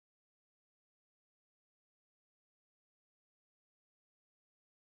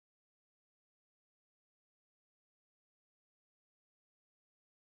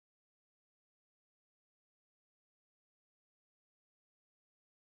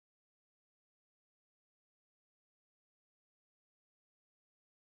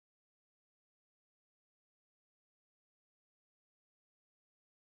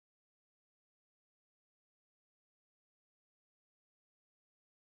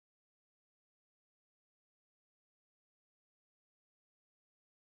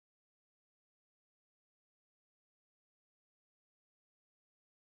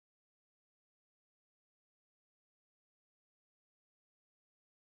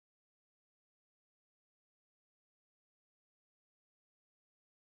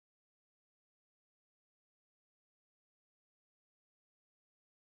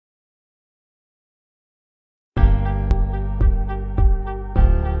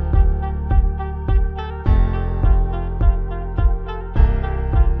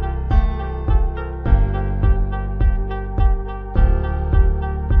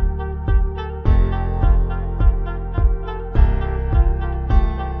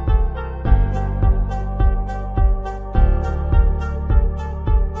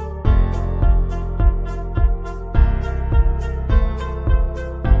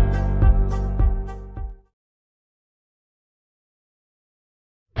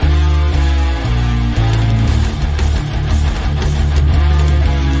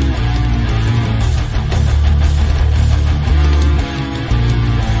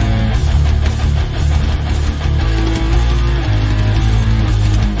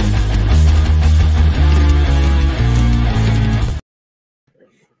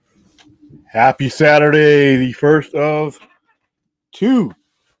Happy Saturday, the first of two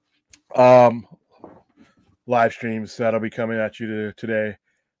um, live streams that'll be coming at you today.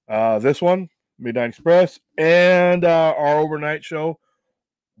 This one, Midnight Express, and our overnight show.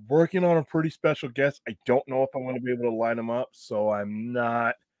 Working on a pretty special guest. I don't know if I'm going to be able to line them up, so I'm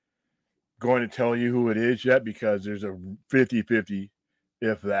not going to tell you who it is yet because there's a 50-50,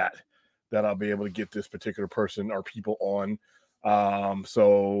 if that I'll be able to get this particular person or people on.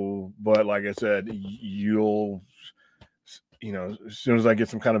 But like I said, you'll as soon as I get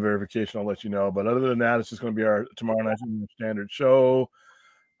some kind of verification, I'll let you know. But other than that, it's just going to be our tomorrow night's standard show.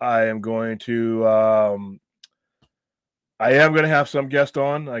 I am going to have some guest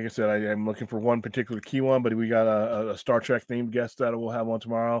on. Like I said, I am looking for one particular key one, but we got a Star Trek themed guest that we'll have on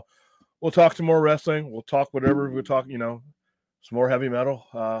tomorrow. We'll talk some more wrestling. We'll talk whatever. We'll talk, some more heavy metal,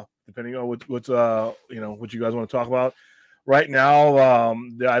 depending on what you guys want to talk about. Right now,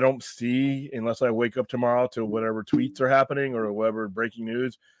 I don't see, unless I wake up tomorrow to whatever tweets are happening or whatever breaking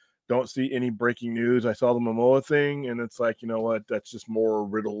news, don't see any breaking news. I saw the Momoa thing, and it's like, you know what? That's just more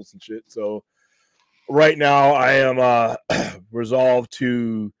riddles and shit. So right now, I am resolved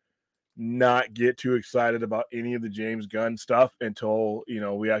to not get too excited about any of the James Gunn stuff until,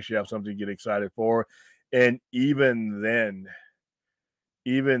 we actually have something to get excited for. And even then,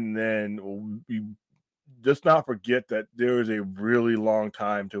 we just not forget that there is a really long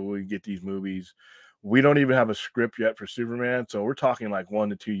time till we get these movies. We don't even have a script yet for Superman, so we're talking like 1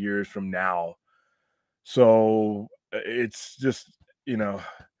 to 2 years from now. So it's just,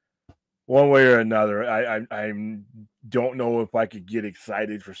 one way or another, I don't know if I could get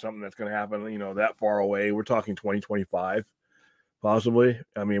excited for something that's going to happen, that far away. We're talking 2025, possibly.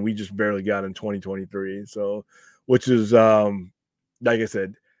 I mean, we just barely got in 2023, so which is like I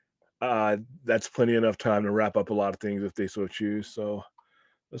said, that's plenty enough time to wrap up a lot of things if they so choose. So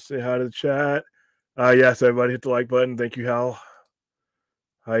let's say hi to the chat. Yes, everybody hit the like button. Thank you, Hal.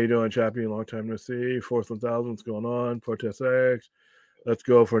 How you doing, Chappie? Long time no see. Fourth 1000, what's going on? Protest X. Let's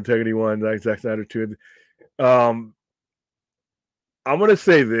go for Integrity 1. Zack Snyder 2. I'm gonna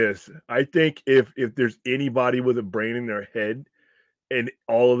say this. I think if there's anybody with a brain in their head and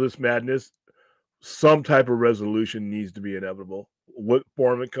all of this madness, some type of resolution needs to be inevitable. What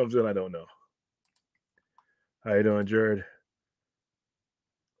form it comes in, I don't know. How you doing, Jared?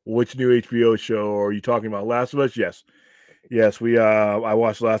 Which new HBO show are you talking about? Last of Us? Yes. We I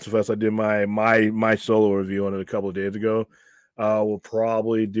watched Last of Us. I did my solo review on it a couple of days ago. We'll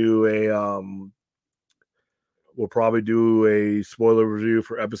probably do a spoiler review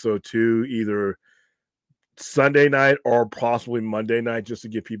for episode 2 either Sunday night or possibly Monday night, just to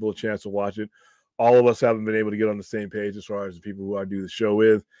give people a chance to watch it. All of us haven't been able to get on the same page as far as the people who I do the show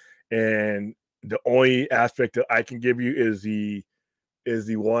with, and the only aspect that I can give you is the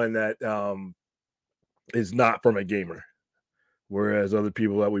one that is not from a gamer, whereas other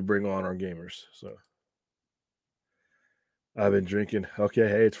people that we bring on are gamers. So I've been drinking. Okay,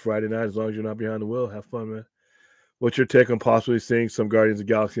 hey, it's Friday night. As long as you're not behind the wheel, have fun, man. What's your take on possibly seeing some Guardians of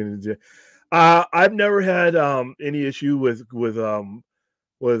the Galaxy? I've never had any issue with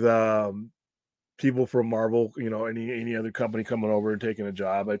people from Marvel, any other company coming over and taking a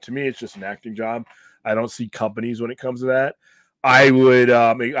job. To me, it's just an acting job. I don't see companies when it comes to that. I would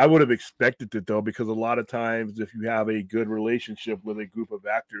have expected it though, because a lot of times if you have a good relationship with a group of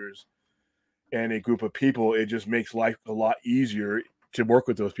actors and a group of people, it just makes life a lot easier to work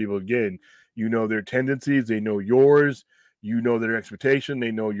with those people. Again, you know their tendencies, they know yours, you know their expectation, they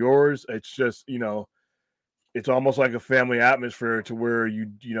know yours. It's just, it's almost like a family atmosphere to where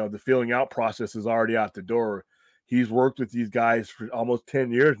the filling out process is already out the door. He's worked with these guys for almost 10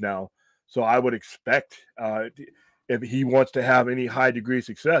 years now. So I would expect if he wants to have any high degree of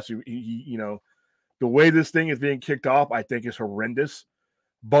success, the way this thing is being kicked off, I think is horrendous.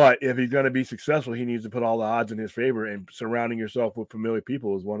 But if he's going to be successful, he needs to put all the odds in his favor, and surrounding yourself with familiar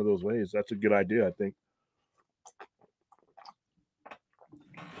people is one of those ways. That's a good idea, I think.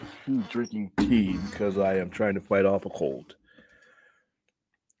 Drinking tea because I am trying to fight off a cold.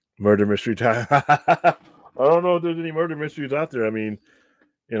 Murder mystery time. I don't know if there's any murder mysteries out there. I mean,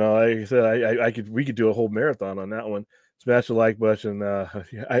 like I said, we could do a whole marathon on that one. Smash the like button.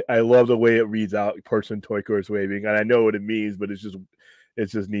 I love the way it reads out. Person Toyko is waving, and I know what it means, but it's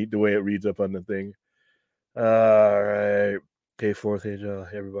just neat the way it reads up on the thing. All right, day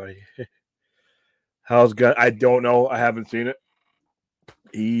 4th, everybody. How's Gunn? I don't know. I haven't seen it.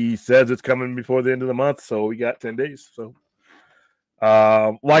 He says it's coming before the end of the month, so we got 10 days. So,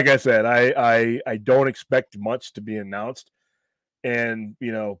 like I said, I don't expect much to be announced, and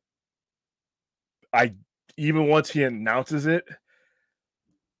I even once he announces it,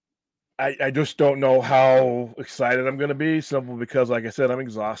 I just don't know how excited I'm going to be, simply because, like I said, I'm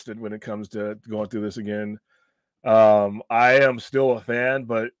exhausted when it comes to going through this again. I am still a fan,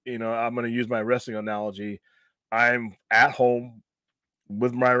 but I'm going to use my wrestling analogy. I'm at home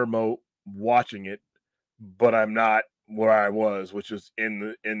with my remote watching it, but I'm not where I was, which is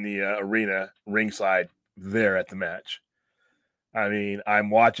in the arena ringside there at the match. I mean, I'm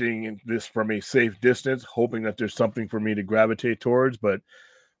watching this from a safe distance, hoping that there's something for me to gravitate towards. But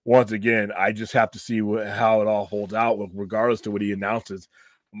once again, I just have to see how it all holds out, regardless to what he announces.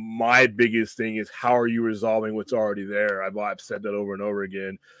 My biggest thing is, how are you resolving what's already there? I've said that over and over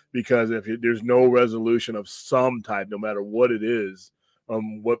again, because if there's no resolution of some type, no matter what it is,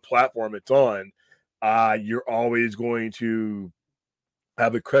 what platform it's on, you're always going to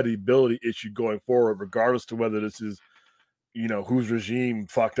have a credibility issue going forward, regardless to whether this is whose regime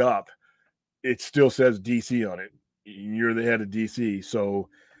fucked up. It still says DC on it. You're the head of DC. So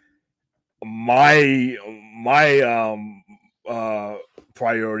my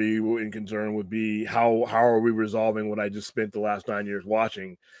priority and concern would be, how are we resolving what I just spent the last 9 years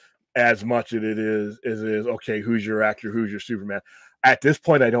watching, as much as it is okay, who's your actor, who's your Superman. At this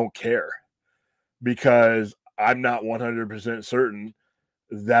point, I don't care, because I'm not 100% certain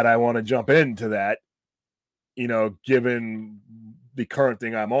that I want to jump into that, given the current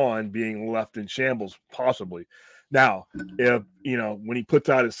thing I'm on being left in shambles, possibly. Now, if when he puts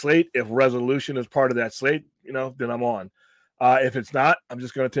out his slate, if resolution is part of that slate, then I'm on. If it's not, I'm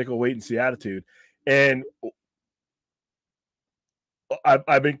just going to take a wait and see attitude. And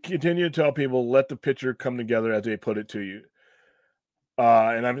I've been continuing to tell people, let the picture come together as they put it to you.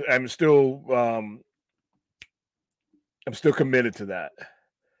 And I'm still committed to that.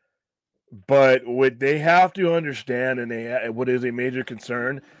 But what they have to understand, and what is a major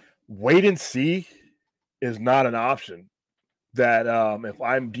concern, wait and see is not an option that, if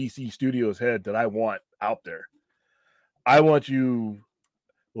I'm DC Studios head, that I want out there. I want you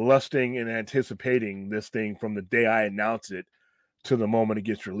lusting and anticipating this thing from the day I announce it to the moment it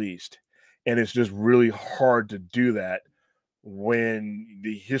gets released. And it's just really hard to do that when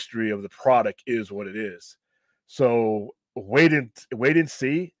the history of the product is what it is. So wait and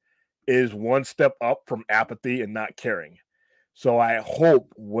see is one step up from apathy and not caring. So I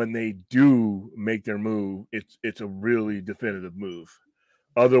hope when they do make their move, it's a really definitive move.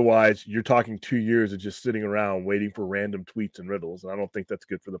 Otherwise, you're talking 2 years of just sitting around waiting for random tweets and riddles. And I don't think that's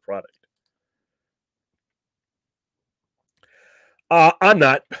good for the product. I'm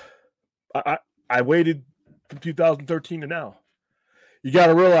not. I waited from 2013 to now. You got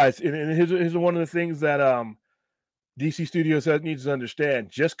to realize, and here's one of the things that DC Studios needs to understand.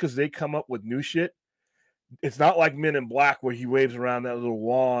 Just because they come up with new shit, it's not like Men in Black, where he waves around that little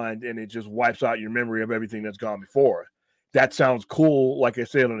wand and it just wipes out your memory of everything that's gone before. That sounds cool, like I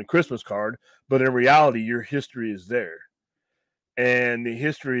said on a Christmas card, but in reality, your history is there. And the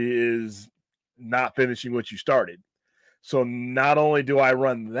history is not finishing what you started. So not only do I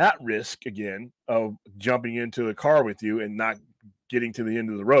run that risk again of jumping into the car with you and not getting to the end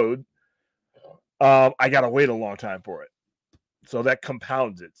of the road, I got to wait a long time for it. So that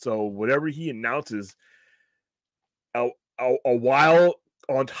compounds it. So whatever he announces, a while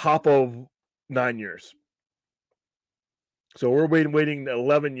on top of 9 years. So we're waiting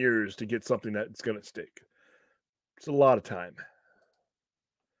 11 years to get something that's going to stick. It's a lot of time.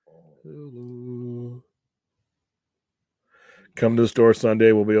 Hello. Come to the store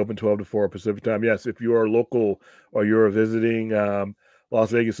Sunday. We'll be open 12 to 4 Pacific time. Yes, if you are local or you're visiting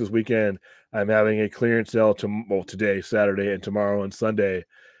Las Vegas this weekend, I'm having a clearance sale today, Saturday, and tomorrow and Sunday.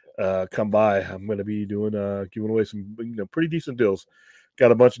 Come by. I'm going to be doing giving away some pretty decent deals.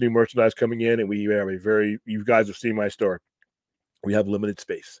 Got a bunch of new merchandise coming in, and we have you guys have seen my store. We have limited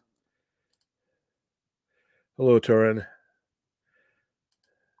space. Hello, Turin.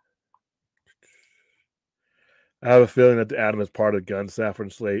 I have a feeling that the Atom is part of Gunn,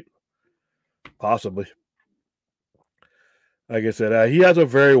 Saffron slate. Possibly. Like I said, he has a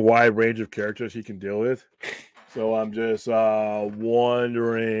very wide range of characters he can deal with. So I'm just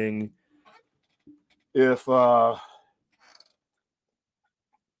wondering if I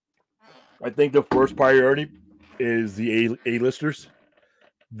think the first priority is the A-listers.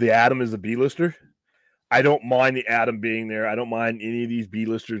 The Atom is the B-lister. I don't mind the Atom being there. I don't mind any of these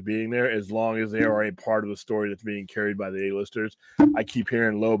B-listers being there, as long as they are a part of the story that's being carried by the A-listers. I keep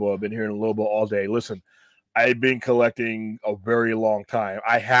hearing Lobo. I've been hearing Lobo all day. Listen, I've been collecting a very long time.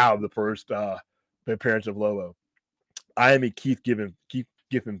 I have the first appearance of Lobo. I am a Keith Giffen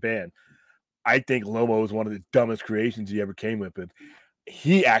fan. I think Lobo is one of the dumbest creations he ever came up with.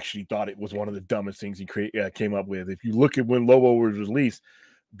 He actually thought it was one of the dumbest things he came up with. If you look at when Lobo was released,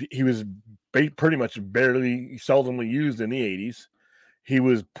 he was pretty much barely, seldomly used in the 80s. He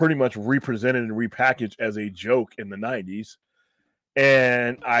was pretty much represented and repackaged as a joke in the 90s.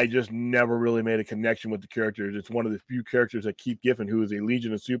 And I just never really made a connection with the characters. It's one of the few characters that Keith Giffen, who is a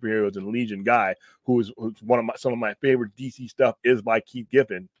Legion of Superheroes and Legion guy, who's some of my favorite DC stuff is by Keith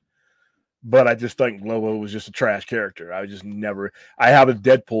Giffen. But I just think Lobo was just a trash character. I just never. I have a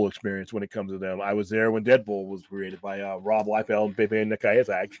Deadpool experience when it comes to them. I was there when Deadpool was created by Rob Liefeld and Pepe Nakaesa.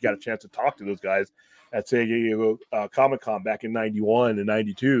 I actually got a chance to talk to those guys at San Diego Comic Con back in '91 and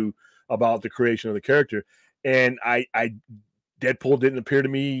 '92 about the creation of the character. And I Deadpool didn't appear to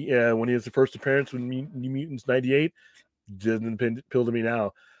me when he was the first appearance with New Mutants '98. Doesn't appeal to me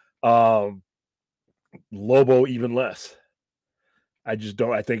now. Lobo even less. I just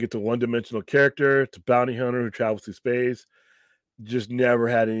don't. I think it's a one-dimensional character. It's a bounty hunter who travels through space. Just never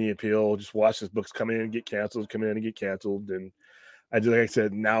had any appeal. Just watch his books come in and get canceled, come in and get canceled. And I just, like I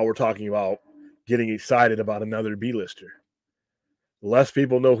said, now we're talking about getting excited about another B-lister. Less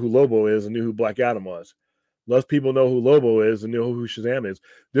people know who Lobo is and knew who Black Adam was. Less people know who Lobo is and know who Shazam is.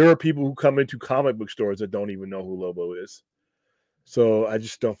 There are people who come into comic book stores that don't even know who Lobo is. So I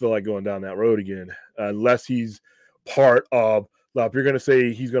just don't feel like going down that road again, unless he's part of. Now, if you're going to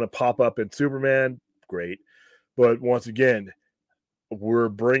say he's going to pop up in Superman, great. But once again, we're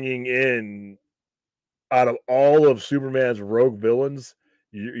bringing in, out of all of Superman's rogue villains,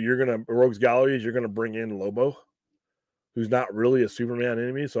 rogues galleries, you're going to bring in Lobo, who's not really a Superman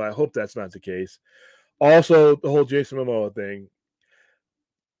enemy. So I hope that's not the case. Also, the whole Jason Momoa thing.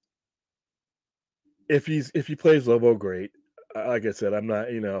 If he plays Lobo, great. Like I said, I'm not,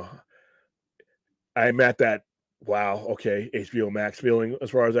 I'm at that, wow, okay, HBO Max feeling as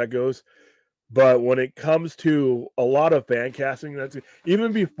far as that goes. But when it comes to a lot of fan casting, that's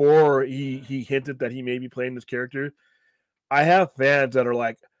even before he hinted that he may be playing this character, I have fans that are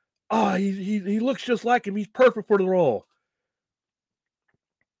like, oh, he looks just like him. He's perfect for the role.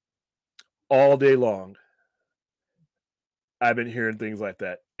 All day long, I've been hearing things like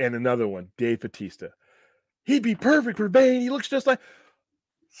that. And another one, Dave Bautista. He'd be perfect for Bane. He looks just like.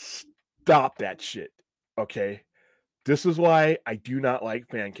 Stop that shit, okay? This is why I do not like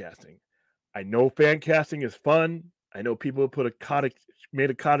fan casting. I know fan casting is fun. I know people have made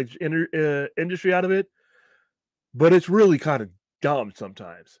a cottage industry out of it, but it's really kind of dumb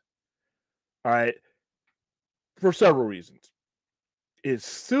sometimes. All right, for several reasons. As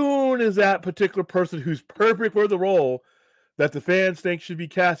soon as that particular person who's perfect for the role that the fans think should be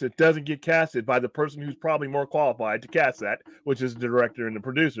casted doesn't get casted by the person who's probably more qualified to cast that, which is the director and the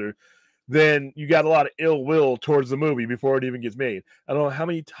producer, then you got a lot of ill will towards the movie before it even gets made. I don't know how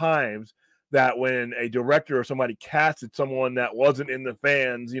many times that when a director or somebody casted someone that wasn't in the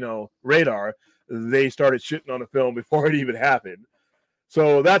fans, radar, they started shitting on the film before it even happened.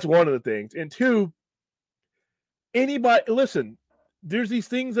 So that's one of the things. And two, listen, there's these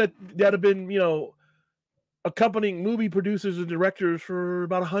things that have been, accompanying movie producers and directors for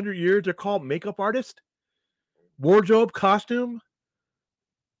about 100 years. They're called makeup artists, wardrobe, costume,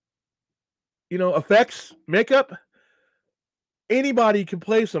 effects, makeup. Anybody can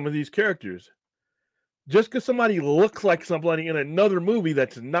play some of these characters. Just because somebody looks like somebody in another movie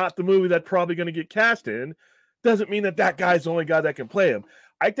that's not the movie that's probably going to get cast in doesn't mean that guy's the only guy that can play him.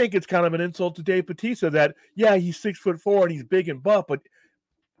 I think it's kind of an insult to Dave Bautista that, yeah, he's 6'4" and he's big and buff, but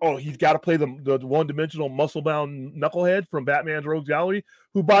he's got to play the one-dimensional muscle-bound knucklehead from Batman's Rogues Gallery,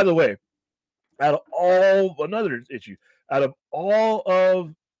 who, by the way, out of all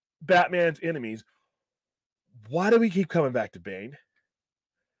of Batman's enemies, why do we keep coming back to Bane?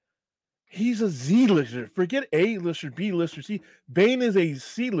 He's a Z-lister. Forget A-lister, B-lister. See, Bane is a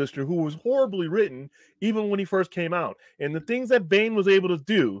C-lister who was horribly written even when he first came out. And the things that Bane was able to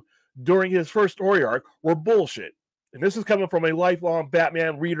do during his first story arc were bullshit. And this is coming from a lifelong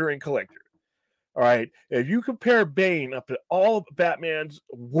Batman reader and collector. All right. If you compare Bane up to all of Batman's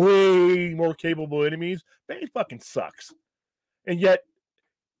way more capable enemies, Bane fucking sucks. And yet,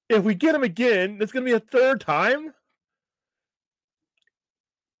 if we get him again, it's going to be a third time.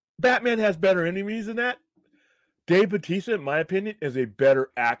 Batman has better enemies than that. Dave Bautista, in my opinion, is a better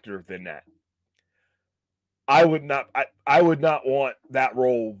actor than that. I would not want that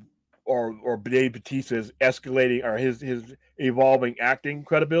role or Dave Bautista's escalating or his evolving acting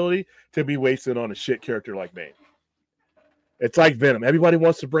credibility to be wasted on a shit character like Bane. It's like Venom. Everybody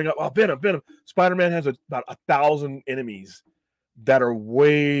wants to bring up, Venom. Spider-Man has about 1,000 enemies that are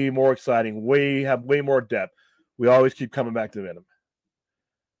way more exciting, have way more depth. We always keep coming back to Venom.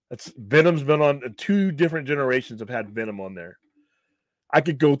 Venom's been on 2 different generations have had Venom on there. I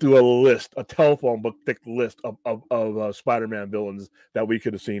could go through a telephone book thick list of Spider-Man villains that we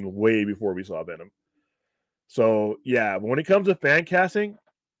could have seen way before we saw Venom. So yeah, when it comes to fan casting,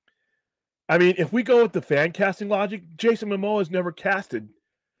 I mean, if we go with the fan casting logic, Jason Momoa is never casted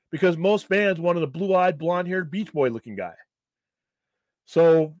because most fans wanted a blue-eyed, blonde-haired Beach Boy looking guy.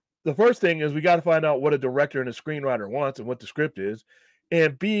 So the first thing is we got to find out what a director and a screenwriter wants and what the script is,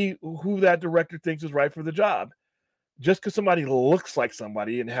 and B, who that director thinks is right for the job. Just because somebody looks like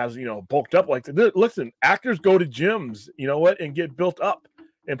somebody and has, bulked up like that. Listen, actors go to gyms, and get built up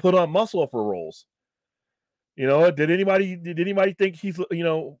and put on muscle for roles. Did anybody think Heath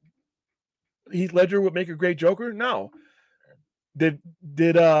Ledger would make a great Joker? No. Did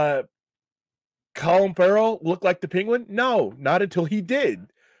Colin Farrell look like the Penguin? No, not until he did.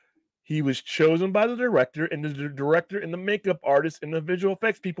 He was chosen by the director, and the director and the makeup artist and the visual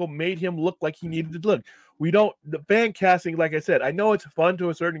effects people made him look like he needed to look. The fan casting, like I said, I know it's fun to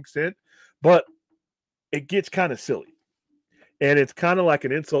a certain extent, but it gets kind of silly. And it's kind of like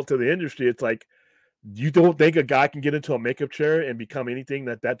an insult to the industry. It's like, you don't think a guy can get into a makeup chair and become anything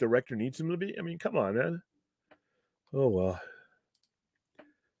that director needs him to be? I mean, come on, man. Oh, well.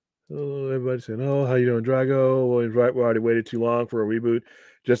 Oh, everybody's saying, "Oh, how you doing, Drago? Well, we already waited too long for a reboot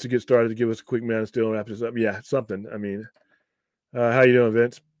just to get started to give us a quick Man of Steel and wrap this up." Yeah, something. I mean, how you doing,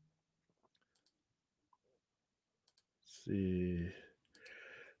 Vince? Let's see.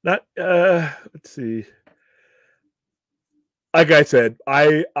 Let's see. Like I said,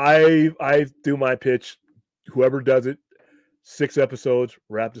 I do my pitch. Whoever does it, 6 episodes,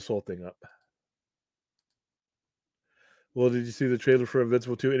 wrap this whole thing up. Well, did you see the trailer for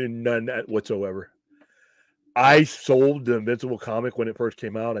Invincible 2? And none whatsoever. I sold the Invincible comic when it first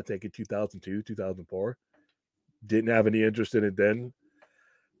came out, I think in 2002, 2004. Didn't have any interest in it then.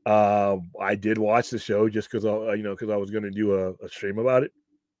 I did watch the show just because I was going to do a stream about it.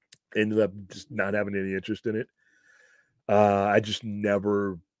 Ended up just not having any interest in it. I just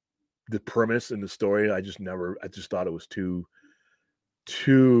never, the premise and the story, I just thought it was too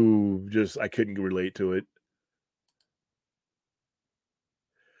just, I couldn't relate to it.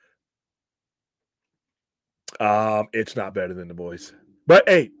 It's not better than The Boys, but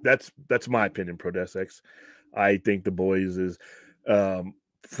hey, that's my opinion. ProDesX, I think The Boys is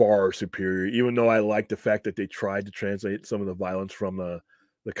far superior. Even though I like the fact that they tried to translate some of the violence from the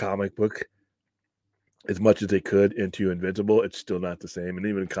comic book as much as they could into Invincible, it's still not the same. And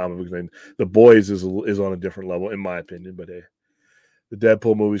even in comic books, and The Boys is on a different level, in my opinion. But hey, the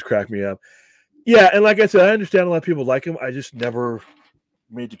Deadpool movies crack me up. Yeah, and like I said, I understand a lot of people like him. I just never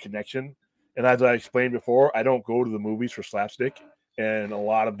made the connection. And as I explained before, I don't go to the movies for slapstick. And a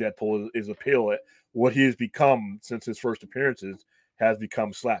lot of Deadpool is appeal at what he has become since his first appearances has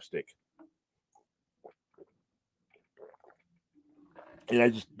become slapstick. And I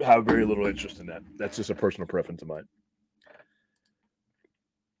just have very little interest in that. That's just a personal preference of mine.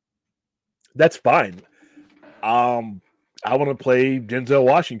 That's fine. I want to play Denzel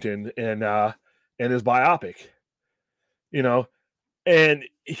Washington and his biopic. And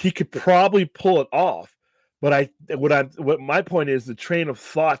he could probably pull it off. But what my point is, the train of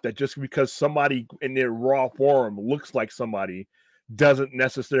thought that just because somebody in their raw form looks like somebody doesn't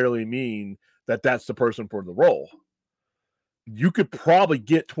necessarily mean that that's the person for the role. You could probably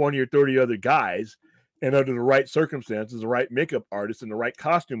get 20 or 30 other guys, and under the right circumstances, the right makeup artist and the right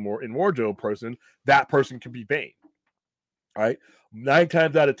costume and wardrobe person, that person can be Bane. All right. 9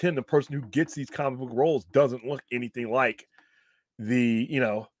 times out of 10, the person who gets these comic book roles doesn't look anything like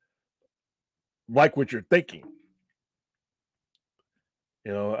like what you're thinking.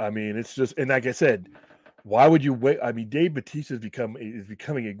 I mean, it's just, and like I said, why would you wait? I mean, Dave Bautista is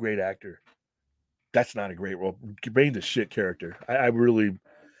becoming a great actor. That's not a great role. Bane's a shit character. I really,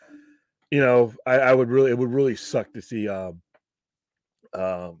 I would really, it would really suck to see it's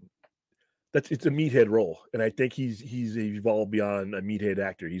a meathead role, and I think he's evolved beyond a meathead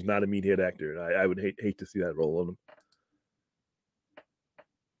actor. He's not a meathead actor, and I would hate to see that role on him.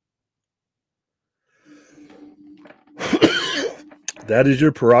 That is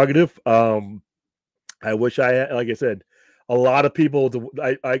your prerogative. I wish like I said, a lot of people.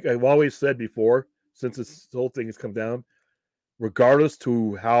 I've always said before, since this whole thing has come down, regardless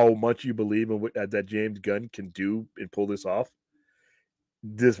to how much you believe in that James Gunn can do and pull this off,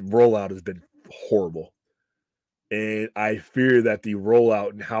 this rollout has been horrible. And I fear that the rollout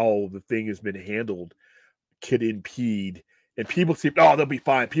and how the thing has been handled could impede. And people see, oh, they'll be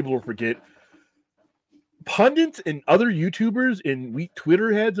fine. People will forget. Pundits and other YouTubers and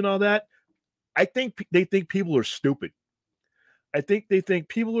Twitter heads and all that, I think they think people are stupid. I think they think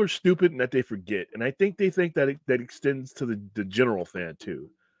people are stupid and that they forget, and I think they think that that extends to the general fan too.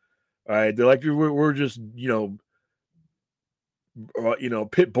 All right, they're like we're just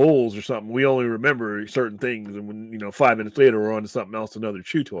pit bulls or something. We only remember certain things, and when 5 minutes later we're on to something else, another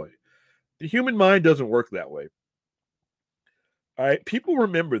chew toy. The human mind doesn't work that way. All right, people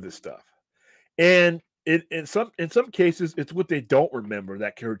remember this stuff, and in some cases, it's what they don't remember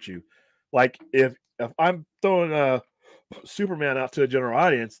that hurts you. Like if I'm throwing Superman out to a general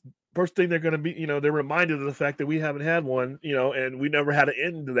audience, first thing they're going to be, they're reminded of the fact that we haven't had one, and we never had an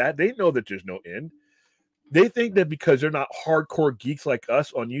end to that. They know that there's no end. They think that because they're not hardcore geeks like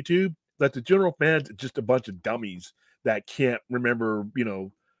us on YouTube, that the general fans are just a bunch of dummies that can't remember,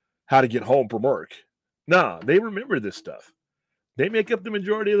 how to get home from work. Nah, they remember this stuff. They make up the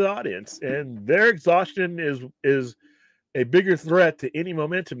majority of the audience, and their exhaustion is a bigger threat to any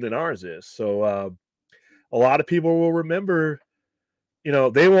momentum than ours is. So a lot of people will remember.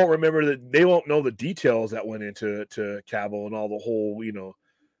 They won't remember that. They won't know the details that went into Cavill and all the whole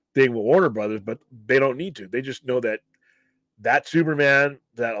thing with Warner Brothers, but they don't need to. They just know that Superman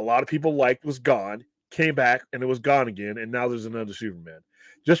that a lot of people liked was gone, came back, and it was gone again, and now there's another Superman.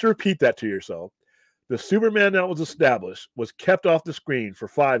 Just repeat that to yourself. The Superman that was established was kept off the screen for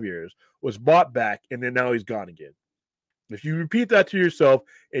 5 years, was bought back, and then now he's gone again. If you repeat that to yourself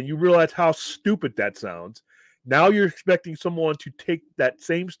and you realize how stupid that sounds, now you're expecting someone to take that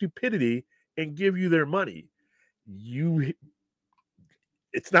same stupidity and give you their money.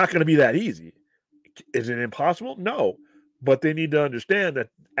 It's not going to be that easy. Is it impossible? No. But they need to understand that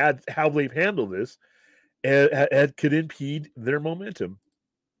how they've handled this could impede their momentum.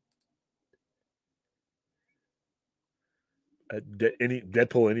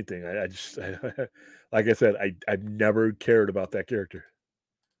 Deadpool, anything. I just, like I said, I've never cared about that character.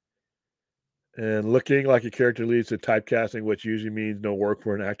 And looking like a character leads to typecasting, which usually means no work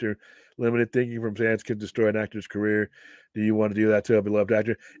for an actor. Limited thinking from fans can destroy an actor's career. Do you want to do that to a beloved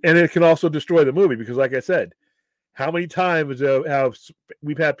actor? And it can also destroy the movie because, like I said, how many times have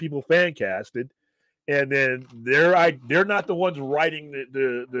we've had people fan casted, and then they're not the ones writing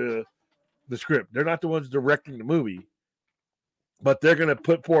the script. They're not the ones directing the movie, but they're going to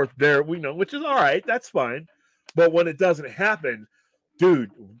put forth which is all right. That's fine. But when it doesn't happen,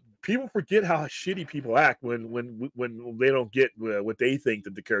 dude, people forget how shitty people act when they don't get what they think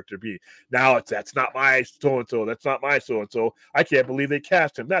that the character be. Now that's not my so-and-so. That's not my so-and-so. I can't believe they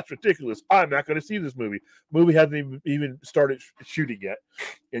cast him. That's ridiculous. I'm not going to see this movie. Movie hasn't even started shooting yet.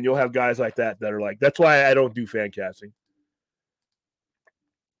 And you'll have guys like that are like, that's why I don't do fan casting.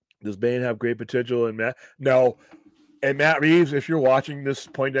 Does Bane have great potential? And Matt? No. And Matt Reeves, if you're watching this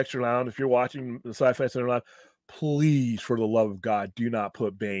Poindexter Lounge, if you're watching the Sci-Fi Center Lounge, please, for the love of God, do not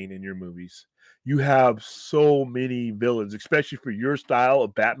put Bane in your movies. You have so many villains, especially for your style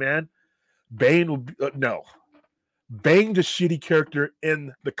of Batman. Bane will be, no. Bane's a shitty character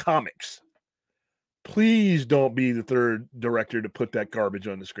in the comics. Please don't be the third director to put that garbage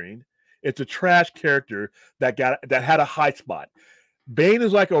on the screen. It's a trash character that had a high spot.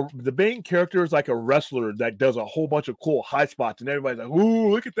 The Bane character is like a wrestler that does a whole bunch of cool high spots, and everybody's like,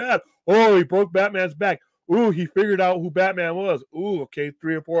 "Ooh, look at that! Oh, he broke Batman's back. Ooh, he figured out who Batman was. Ooh, okay,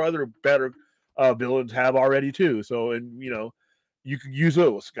 3 or 4 other better villains have already too. So, and you can use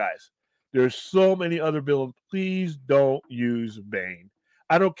those guys. There's so many other villains. Please don't use Bane.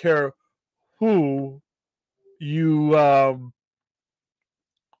 I don't care who you're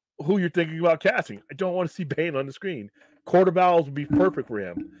thinking about casting. I don't want to see Bane on the screen. Court of Owls would be perfect for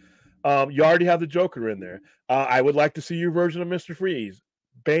him. You already have the Joker in there. I would like to see your version of Mr. Freeze.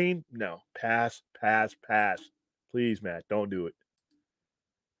 Bane, no. Pass. Please, Matt, don't do it.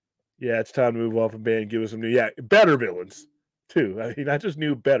 Yeah, it's time to move on from Bane and give us some new, better villains, too. I mean, not just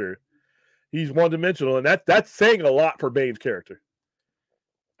new, better. He's one-dimensional, and that's saying a lot for Bane's character.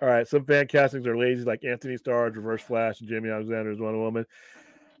 All right, some fan castings are lazy, like Anthony Starr's Reverse Flash and Jamie Alexander's Wonder Woman.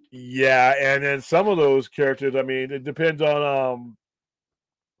 Yeah, and then some of those characters, I mean, it depends on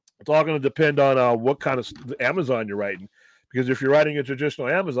it's all going to depend on what kind of Amazon you're writing. Because if you're writing a traditional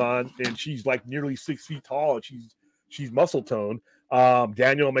Amazon and she's like nearly 6 feet tall and she's muscle toned,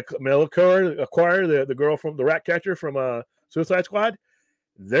 Daniel Melchior, the girl from the rat catcher from Suicide Squad,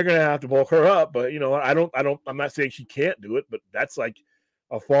 they're going to have to bulk her up. But I'm not saying she can't do it, but that's like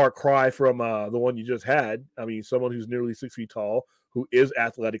a far cry from the one you just had. I mean, someone who's nearly 6 feet tall, who is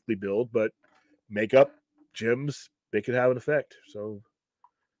athletically built, but makeup, gyms, they could have an effect. So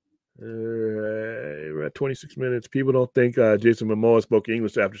we're at 26 minutes. People don't think Jason Momoa spoke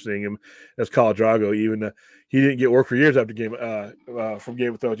English after seeing him as Khal Drogo. Even he didn't get work for years after from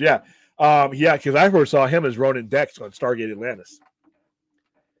Game of Thrones. Yeah, Yeah, because I first saw him as Ronan Dex on Stargate Atlantis.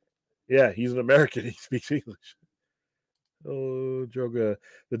 Yeah, he's an American. He speaks English. Oh, Joga.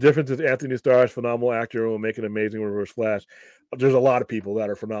 The difference is Anthony Starr is a phenomenal actor and will make an amazing Reverse Flash. There's a lot of people that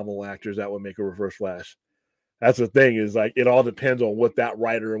are phenomenal actors that would make a Reverse Flash. That's the thing, is like it all depends on what that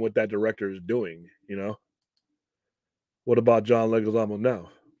writer and what that director is doing, you know? What about John Leguizamo now?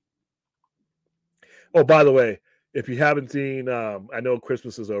 Oh, by the way, if you haven't seen, I know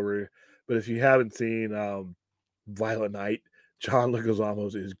Christmas is over, but if you haven't seen Violent Night, John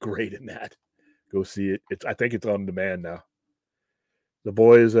Leguizamo is great in that. Go see it. I think it's on demand now. The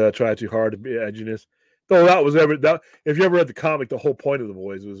boys try too hard to be edginess. Though that was ever that. If you ever read the comic, the whole point of the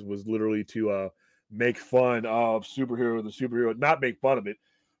boys was literally to make fun of the superhero, not make fun of it,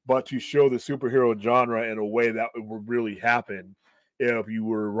 but to show the superhero genre in a way that would really happen if you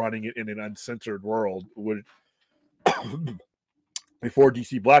were running it in an uncensored world. Would before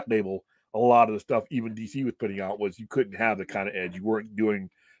DC Black Label, a lot of the stuff even DC was putting out was you couldn't have the kind of edge. You weren't doing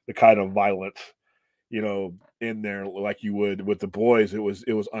the kind of violence, in there like you would with the boys. It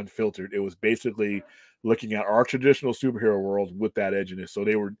was unfiltered. It was basically looking at our traditional superhero world with that edginess. So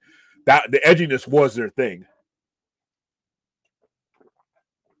they were that the edginess was their thing.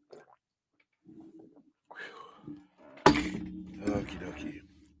 Okie dokie.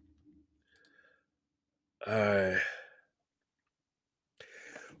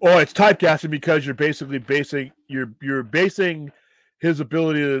 It's typecasting because you're basically basing his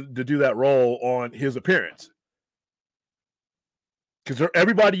ability to do that role on his appearance. Because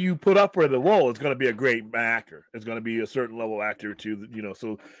everybody you put up for the role is going to be a great actor. It's going to be a certain level actor too.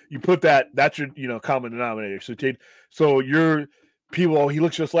 So you put that's your common denominator. So your people, he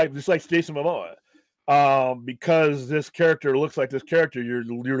looks just like Jason Momoa. Because this character looks like this character, you're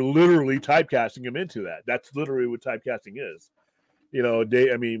literally typecasting him into that. That's literally what typecasting is.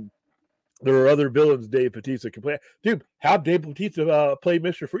 There are other villains Dave Bautista can play. Dude, have Dave Bautista play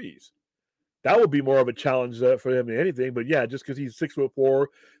Mr. Freeze. That would be more of a challenge for him than anything. But yeah, just because he's 6'4",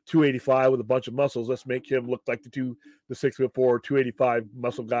 285 with a bunch of muscles, let's make him look like the 6'4", 285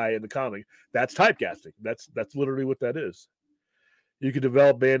 muscle guy in the comic. That's typecasting. That's literally what that is. You could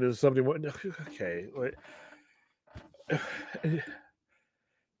develop Bane into something. Okay, well,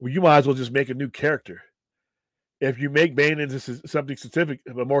 you might as well just make a new character. If you make Bane into something specific,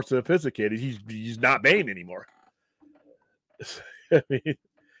 more sophisticated, he's not Bane anymore. I mean,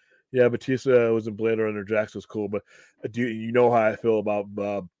 yeah, Batista was in Blade Runner. Drax was cool, but you know how I feel about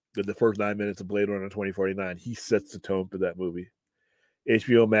the first 9 minutes of Blade Runner 2049. He sets the tone for that movie.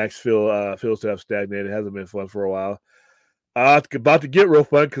 HBO Max feels to have stagnated. It hasn't been fun for a while. It's about to get real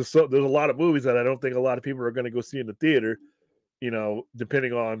fun because there's a lot of movies that I don't think a lot of people are going to go see in the theater.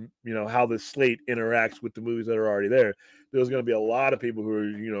 Depending on how the slate interacts with the movies that are already there, there's going to be a lot of people who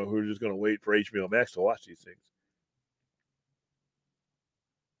are just going to wait for HBO Max to watch these things.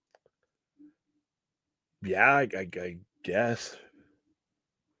 Yeah, I guess.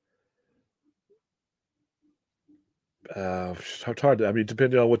 It's hard to. I mean,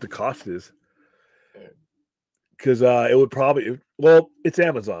 depending on what the cost is, because it would probably. Well, it's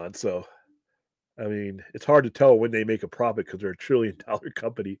Amazon, so I mean, it's hard to tell when they make a profit because they're $1 trillion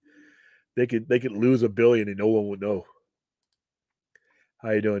company. They could lose $1 billion and no one would know.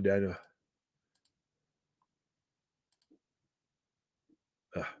 How you doing, Daniel?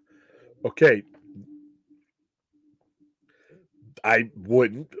 Okay. I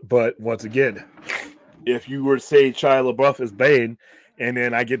wouldn't, but once again, if you were to say Shia LaBeouf is Bane, and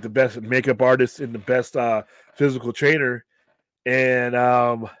then I get the best makeup artist and the best physical trainer, and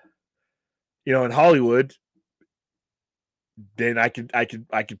in Hollywood, then I could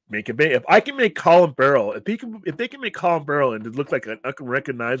make a Bane. If I can make Colin Farrell, if they can make Colin Farrell and it look like an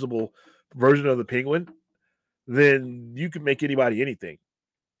unrecognizable version of the Penguin, then you can make anybody anything.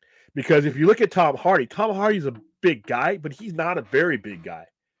 Because if you look at Tom Hardy's a big guy, but he's not a very big guy.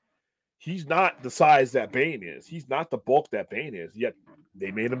 He's not the size that Bane is. He's not the bulk that Bane is. Yet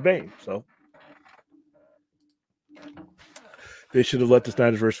they made him Bane. So they should have let the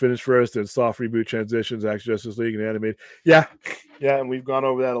Snyderverse finish first and soft reboot transitions, Act Justice League and animated. Yeah, and we've gone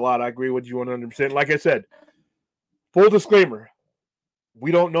over that a lot. I agree with you 100%. Like I said, full disclaimer,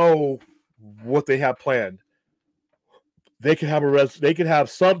 we don't know what they have planned. They could have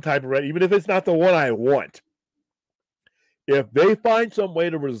some type of even if it's not the one I want. If they find some way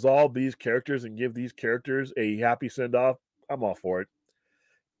to resolve these characters and give these characters a happy send off, I'm all for it.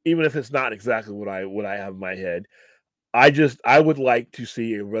 Even if it's not exactly what I have in my head, I would like to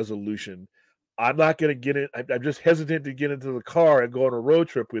see a resolution. I'm not going to get it. I'm just hesitant to get into the car and go on a road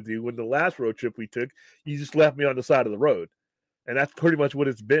trip with you. When the last road trip we took, you just left me on the side of the road, And that's pretty much what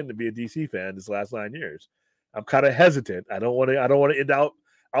it's been to be a DC fan this last 9 years. I'm kind of hesitant. I don't want to end out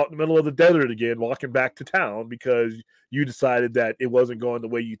in the middle of the desert again, walking back to town because you decided that it wasn't going the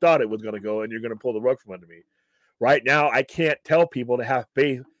way you thought it was going to go, and you're going to pull the rug from under me. Right now, I can't tell people to have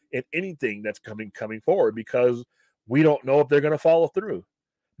faith in anything that's coming forward because we don't know if they're going to follow through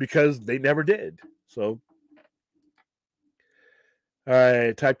because they never did. So, all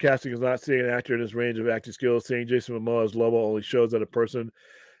right, typecasting is not seeing an actor in his range of acting skills. Seeing Jason Momoa as Lobo only shows that a person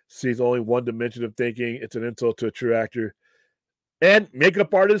sees only one dimension of thinking. It's an insult to a true actor. And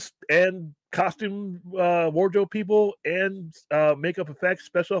makeup artists and costume wardrobe people and makeup effects,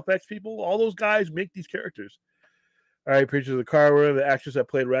 special effects people, all those guys make these characters. All right, Preachers of the Carver, the actress that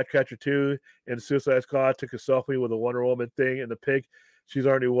played Ratcatcher 2 in Suicide Squad took a selfie with a Wonder Woman thing in the pic. She's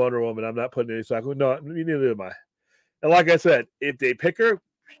our new Wonder Woman. I'm not putting any stock. No, neither am I. And like I said, if they pick her,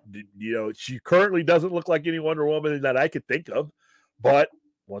 you know, she currently doesn't look like any Wonder Woman that I could think of. But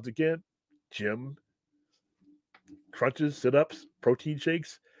once again, Jim crunches, sit-ups, protein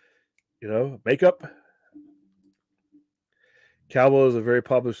shakes, you know, makeup. Calvo is a very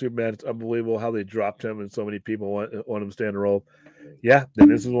popular Superman. It's unbelievable how they dropped him and so many people want him to stay in the role. Yeah, then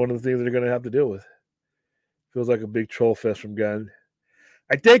this is one of the things they're going to have to deal with. Feels like a big troll fest from Gunn.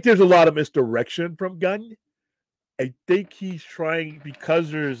 I think there's a lot of misdirection from Gunn. I think he's trying, because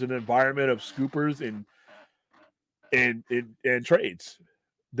there's an environment of scoopers and trades,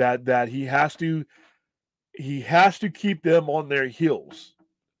 that he has to keep them on their heels.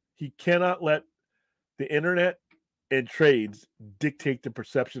 He cannot let the internet and trades dictate the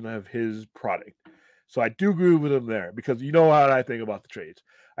perception of his product. So I do agree with him there, because you know how I think about the trades.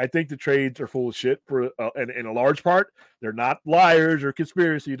 I think the trades are full of shit and in a large part. They're not liars or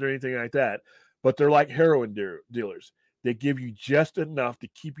conspiracies or anything like that, but they're like heroin dealers. They give you just enough to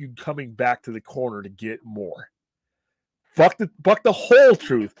keep you coming back to the corner to get more. Fuck the whole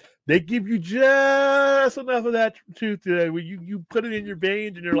truth. They give you just enough of that truth where you put it in your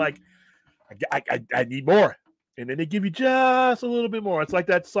veins and you're like, I need more. And then they give you just a little bit more. It's like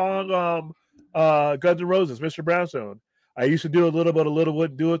that song, Guns N' Roses, Mr. Brownstone. I used to do a little, but a little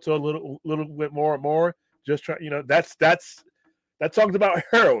wouldn't do it, so a little bit more and more. Just try, that song's about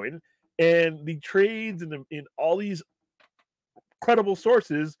heroin, and the trades and in all these credible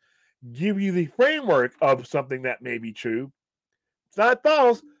sources give you the framework of something that may be true. It's not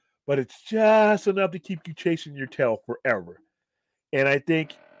false, but it's just enough to keep you chasing your tail forever. And I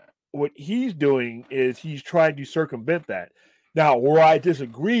think what he's doing is he's trying to circumvent that. Now, where I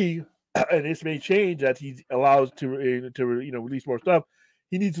disagree, and this may change as he allows to release more stuff,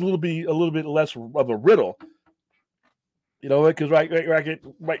 he needs a little bit less of a riddle. You know, because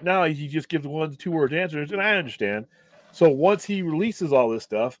right now he just gives 1 to 2 word answers, and I understand. So once he releases all this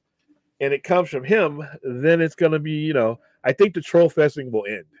stuff, and it comes from him, then it's going to be, I think the troll festing will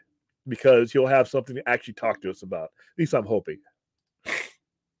end because he'll have something to actually talk to us about. At least I'm hoping.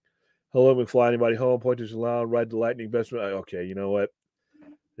 Hello, McFly. Anybody home? Pointers allowed. Ride the lightning. Best. Okay, you know what?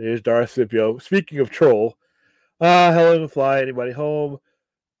 There's Darth Scipio. Speaking of troll, hello, McFly. Anybody home?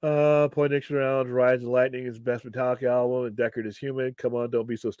 Pointix around. Ride the lightning is best Metallica album, and Deckard is human. Come on, don't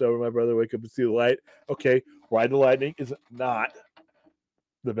be so stubborn, my brother. Wake up and see the light. Okay, Ride the Lightning is not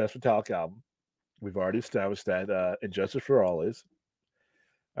the best Metallica album. We've already established that. And Justice for All is.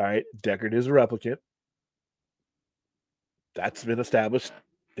 All right, Deckard is a replicant. That's been established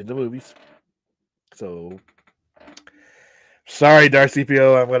in the movies. So sorry, Darth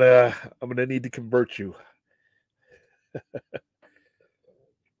CPO, I'm gonna need to convert you.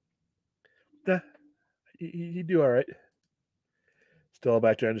 You do all right. Still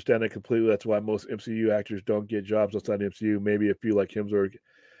back to understand that completely. That's why most MCU actors don't get jobs outside the MCU. Maybe a few like Hemsworth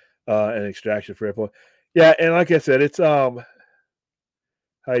and Extraction for example. Yeah, and like I said, it's how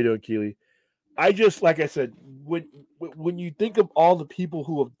you doing, Keely? I just, like I said, when you think of all the people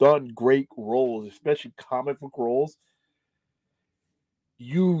who have done great roles, especially comic book roles,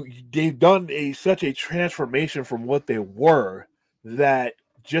 they've done such a transformation from what they were that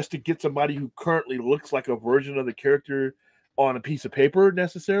just to get somebody who currently looks like a version of the character on a piece of paper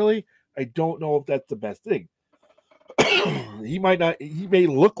necessarily, I don't know if that's the best thing. He may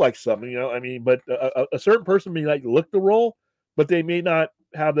look like something, but a certain person may like look the role, but they may not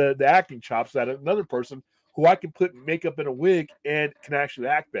have the acting chops that another person who I can put makeup in a wig and can actually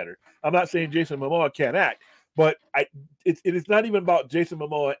act better. I'm not saying Jason Momoa can't act, but it is not even about Jason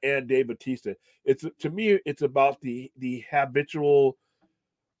Momoa and Dave Bautista. To me, it's about the habitual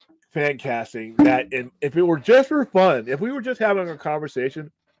fan casting that, and if it were just for fun, if we were just having a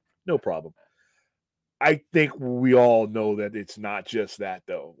conversation, no problem. I think we all know that it's not just that,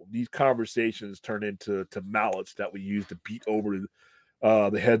 though. These conversations turn into mallets that we use to beat over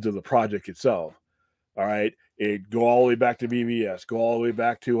the heads of the project itself. All right, it go all the way back to BVS, go all the way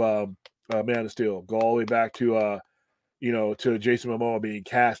back to Man of Steel, go all the way back to to Jason Momoa being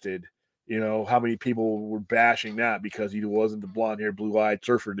casted. How many people were bashing that because he wasn't the blonde-haired, blue-eyed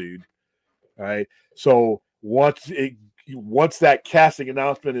surfer dude. All right, so once that casting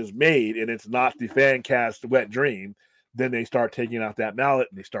announcement is made and it's not the fan cast wet dream, then they start taking out that mallet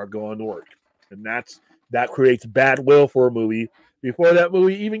and they start going to work, and that creates bad will for a movie before that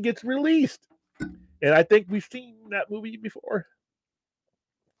movie even gets released. And I think we've seen that movie before.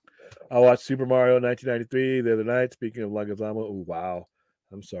 I watched Super Mario 1993 the other night. Speaking of Leguizamo, oh wow,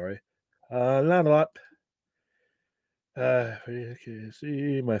 I'm sorry, not a lot. Okay,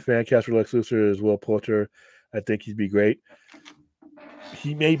 see, my fan cast for Lex Luthor is Will Poulter. I think he'd be great.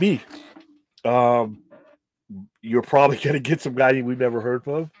 He may be. You're probably going to get some guy we've never heard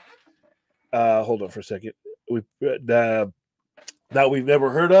of. Hold on for a second. That we've never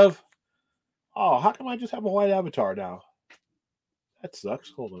heard of. Oh, how come I just have a white avatar now? That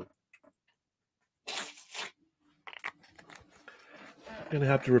sucks. Hold on. I'm going to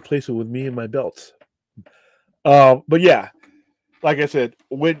have to replace it with me and my belts. But yeah, like I said,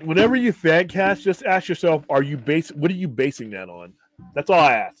 whenever you fan cast, just ask yourself, what are you basing that on? That's all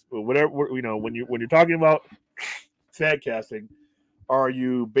I ask. Whatever, when you're talking about fan casting, are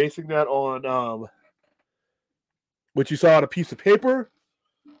you basing that on what you saw on a piece of paper?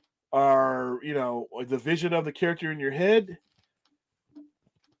 Or the vision of the character in your head?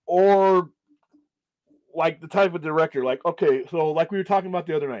 Or like the type of director? Like, okay, so like we were talking about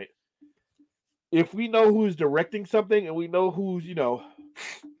the other night, if we know who's directing something and we know who's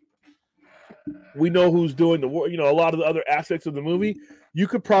we know who's doing the work, a lot of the other aspects of the movie, you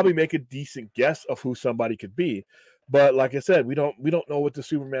could probably make a decent guess of who somebody could be. But like I said, we don't know what the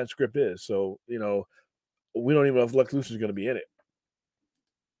Superman script is, so we don't even know if Lex Luthor is going to be in it.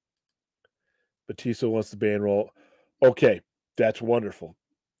 Batista wants the band role. Okay, that's wonderful.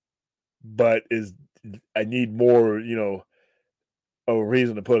 But I need more, a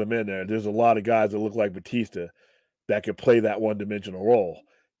reason to put him in there. There's a lot of guys that look like Batista that could play that one-dimensional role.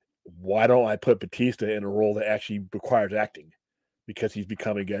 Why don't I put Batista in a role that actually requires acting? Because he's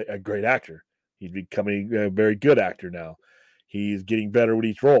becoming a great actor. He's becoming a very good actor now. He's getting better with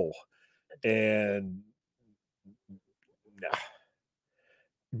each role. And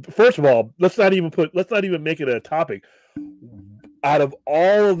first of all, let's not even make it a topic. Out of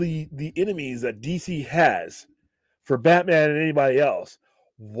all of the enemies that DC has for Batman and anybody else,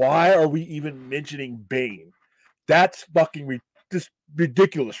 why are we even mentioning Bane? That's fucking just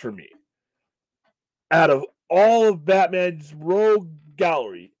ridiculous for me. Out of all of Batman's rogue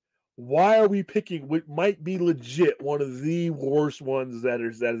gallery, why are we picking what might be legit one of the worst ones that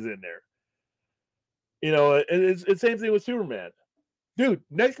is in there? And it's the same thing with Superman. Dude,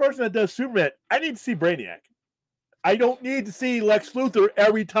 next person that does Superman, I need to see Brainiac. I don't need to see Lex Luthor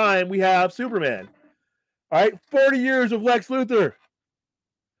every time we have Superman. All right, 40 years of Lex Luthor,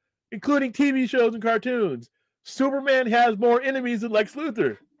 including TV shows and cartoons. Superman has more enemies than Lex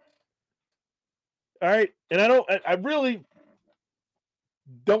Luthor. All right, and I really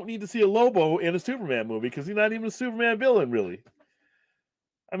don't need to see a Lobo in a Superman movie because he's not even a Superman villain, really.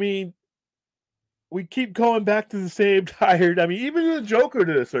 I mean, we keep going back to the same tired. I mean, even the Joker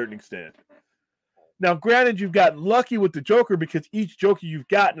to a certain extent. Now, granted, you've gotten lucky with the Joker because each Joker you've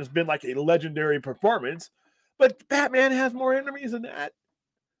gotten has been like a legendary performance, but Batman has more enemies than that.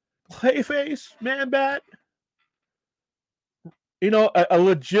 Clayface, Man-Bat, a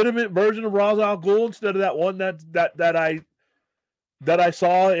legitimate version of Ra's al Ghul instead of that one that I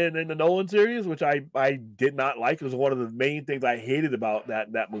saw in the Nolan series, which I did not like. It was one of the main things I hated about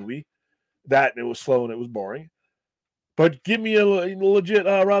that movie. That it was slow and it was boring. But give me a legit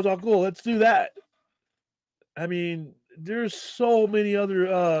Ra's al Ghul. Let's do that. I mean, there's so many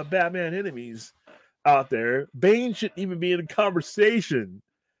other Batman enemies out there. Bane shouldn't even be in a conversation.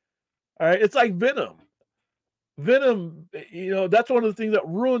 All right, it's like Venom. Venom, that's one of the things that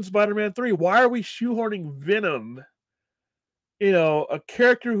ruined Spider-Man 3. Why are we shoehorning Venom? A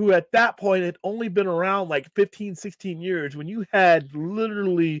character who at that point had only been around like 15, 16 years when you had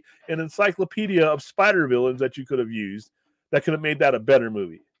literally an encyclopedia of spider villains that you could have used that could have made that a better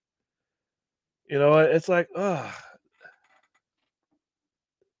movie. It's like, do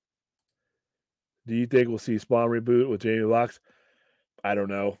you think we'll see Spawn reboot with Jamie Foxx? I don't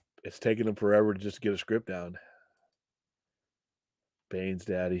know. It's taking them forever to just get a script down. Bane's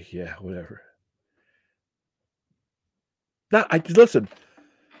daddy. Yeah, whatever. Listen.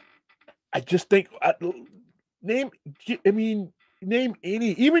 I just think name any,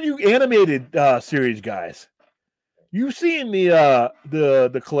 even you animated series guys. You've seen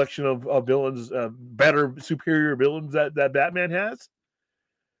the collection of villains, better, superior villains that Batman has.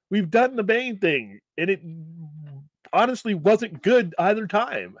 We've done the Bane thing, and it honestly wasn't good either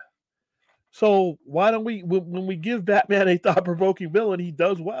time. So why don't we, when we give Batman a thought-provoking villain, he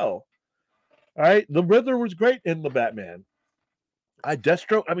does well. All right, the Riddler was great in the Batman.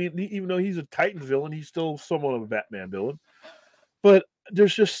 Deathstroke, I mean, even though he's a Titan villain, he's still somewhat of a Batman villain. But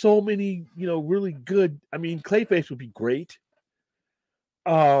there's just so many, really good. I mean, Clayface would be great.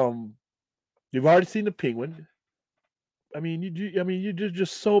 You've already seen the Penguin. I mean, you did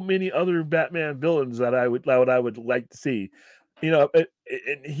just so many other Batman villains that I would like to see.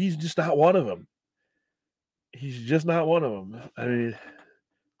 And he's just not one of them. He's just not one of them. I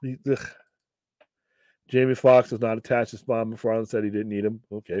mean, Jamie Foxx is not attached to Spawn. McFarlane said he didn't need him.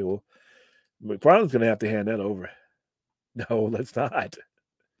 Okay, well, McFarlane's going to have to hand that over. No, let's not.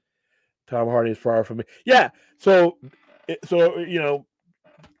 Tom Hardy is far from me. Yeah, so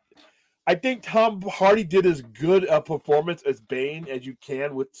I think Tom Hardy did as good a performance as Bane as you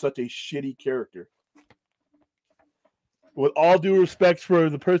can with such a shitty character. With all due respect for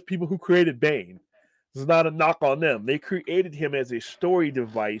the people who created Bane, this is not a knock on them. They created him as a story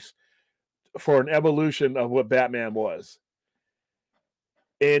device for an evolution of what Batman was.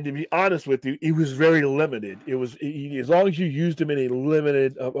 And to be honest with you, it was very limited. It was as long as you used him in a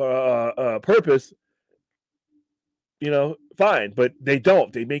limited purpose, fine. But they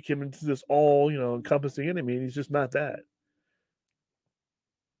don't. They make him into this all encompassing enemy, and he's just not that.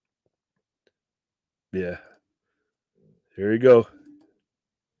 Yeah. Here you go.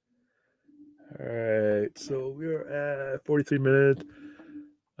 All right. So we're at 43 minutes.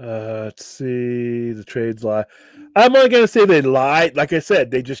 Let's see. The trades lie. I'm not going to say they lied. Like I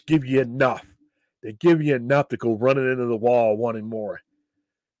said, they just give you enough. They give you enough to go running into the wall wanting more.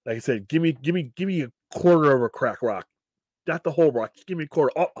 Like I said, give me a quarter of a crack rock. Not the whole rock. Just give me a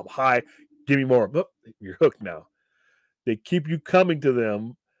quarter. Oh, I'm high. Give me more. Oh, you're hooked now. They keep you coming to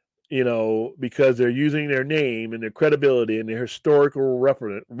them, because they're using their name and their credibility and their historical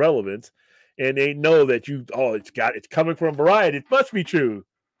relevance. And they know that it's coming from Variety. It must be true.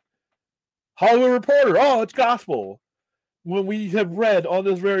 Hollywood Reporter, it's gospel. When we have read on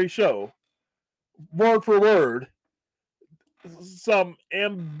this very show, word for word, some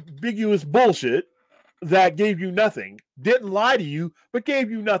ambiguous bullshit that gave you nothing, didn't lie to you, but gave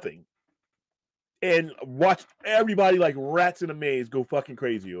you nothing. And watched everybody like rats in a maze go fucking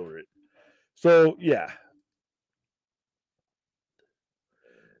crazy over it. So, yeah.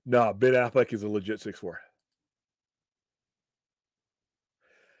 No, Ben Affleck is a legit 6'4".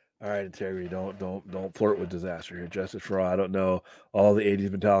 All right, Integrity, don't flirt with disaster here. Justice for All, I don't know. All the 80s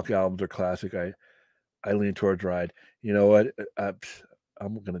Metallica albums are classic. I lean towards Ride. You know what?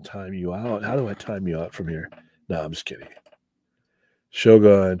 I'm going to time you out. How do I time you out from here? No, I'm just kidding.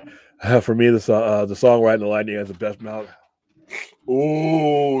 Shogun. For me, the song Riding the Lightning has the best mouth.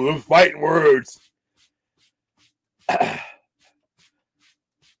 Oh, those fighting words.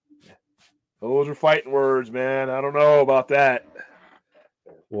 Those are fighting words, man. I don't know about that.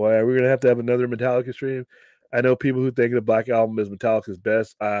 Boy, we're going to have another Metallica stream. I know people who think the Black Album is Metallica's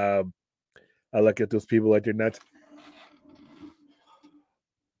best. I look at those people like they're nuts.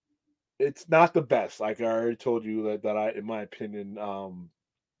 It's not the best. Like I already told you that I, in my opinion,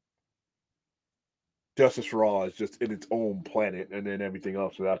 Justice for All is just in its own planet, and then everything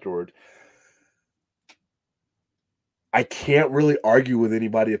else is afterwards. I can't really argue with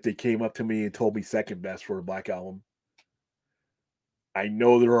anybody if they came up to me and told me second best for a Black Album. I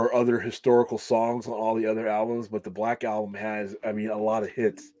know there are other historical songs on all the other albums, but the Black Album has, a lot of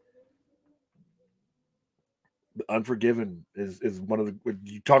hits. The Unforgiven is one of the, when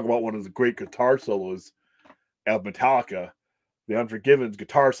you talk about one of the great guitar solos of Metallica, the Unforgiven's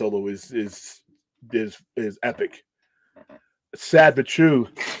guitar solo is epic. Sad but True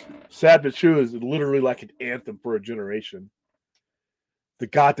is literally like an anthem for a generation. The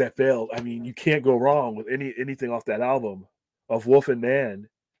God That Failed. You can't go wrong with anything off that album of Wolf and Man.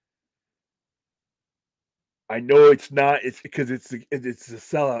 I know it's not. It's because it's a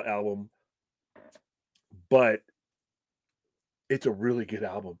sellout album, but it's a really good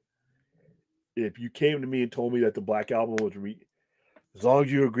album. If you came to me and told me that the Black Album was as long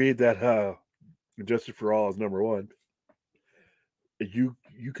as you agreed that Justice for All is number one, you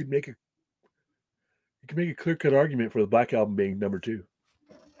could make a clear cut argument for the Black Album being number two.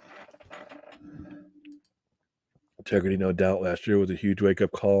 Integrity, no doubt. Last year was a huge wake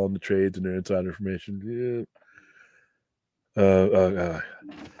up call on the trades and their inside information. Yeah.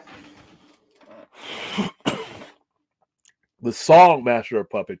 The song Master of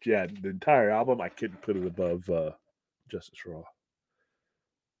Puppets, yeah, the entire album, I couldn't put it above Justice for All.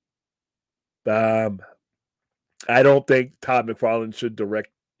 I don't think Todd McFarlane should direct.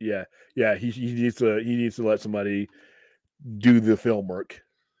 Yeah, yeah, he needs to let somebody do the film work.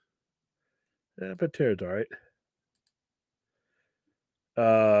 Yeah, but Terrad's all right.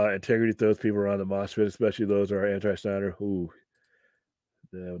 Integrity throws people around the mosh pit, especially those who are anti-Snyder. Ooh,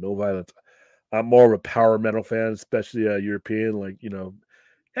 no violence. I'm more of a power metal fan, especially European. Like,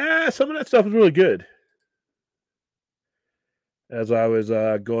 yeah, some of that stuff is really good. As I was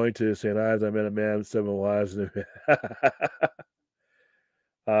going to St. Ives, I met a man with 7 wives.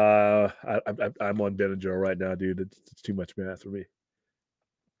 I'm on Ben and Joe right now, dude. It's too much math for me.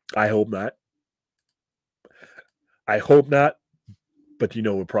 I hope not. But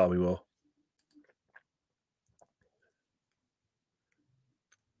we probably will.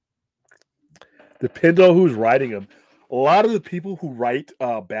 Depends on who's writing them. A lot of the people who write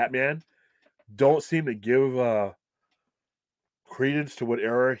Batman don't seem to give credence to what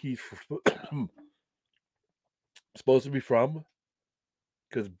era he's supposed to be from.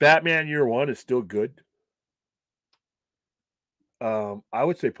 Because Batman Year One is still good. I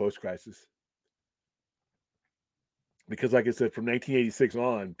would say post-crisis. Because, like I said, from 1986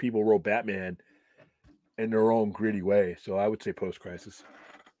 on, people wrote Batman in their own gritty way. So I would say post-crisis.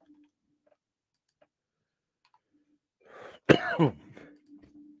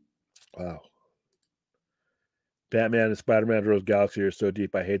 Wow. Batman and Spider-Man Rose Galaxy are so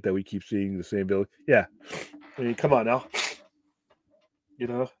deep. I hate that we keep seeing the same villain. Yeah. I mean, come on now. Give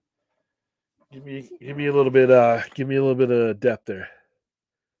me a little bit of depth there.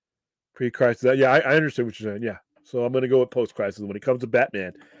 Pre-crisis. Yeah, I understand what you're saying. Yeah. So I'm gonna go with post-crisis. When it comes to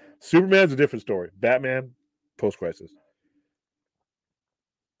Batman, Superman's a different story. Batman, post-crisis.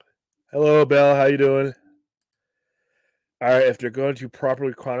 Hello, Belle. How you doing? All right. If they're going to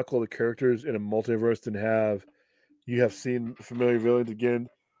properly chronicle the characters in a multiverse, then you have seen familiar villains again.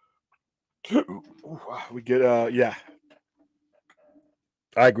 We get yeah.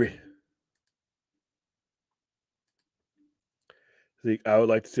 I agree. I would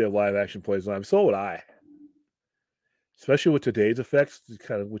like to see a live action plays on. So would I. Especially with today's effects, it's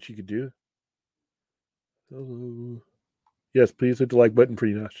kind of what you could do. Yes, please hit the like button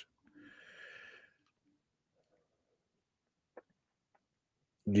pretty much.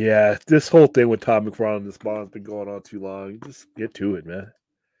 Yeah, this whole thing with Todd McFarlane and this Bond's been going on too long. Just get to it, man.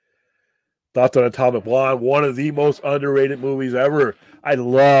 Thoughts on Atomic Blonde, one of the most underrated movies ever. I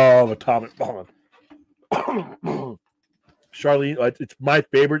love Atomic Blonde. Charlize, it's my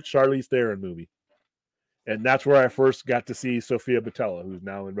favorite Charlize Theron movie. And that's where I first got to see Sophia Boutella, who's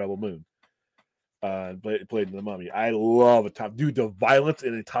now in Rebel Moon. Played in The Mummy. I love Atomic. Dude, the violence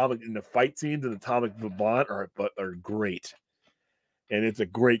in the fight scenes in Atomic Blonde are great. And it's a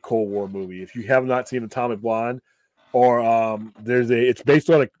great Cold War movie. If you have not seen Atomic Blonde, or it's based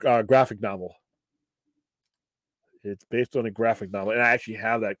on a graphic novel. It's based on a graphic novel, and I actually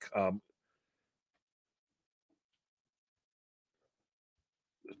have that.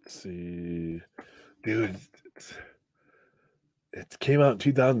 Let's see, dude, it came out in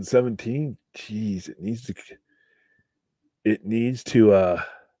 2017. Jeez, it needs to.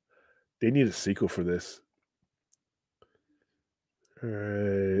 They need a sequel for this. All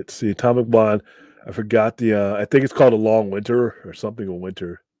right, let's see, Atomic Blonde. I forgot I think it's called A Long Winter or something. A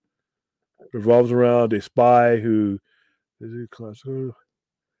Winter. Revolves around a spy who is it class.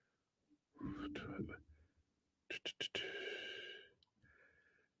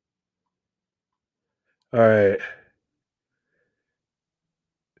 All right.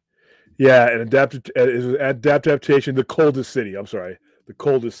 Yeah, an adaptation. The coldest city. I'm sorry, the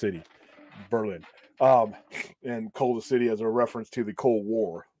coldest city, Berlin. And coldest city as a reference to the Cold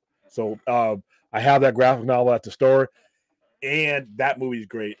War. So I have that graphic novel at the store, and that movie's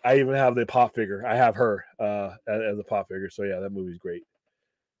great. I even have the pop figure. I have her as a pop figure. So yeah, that movie's great.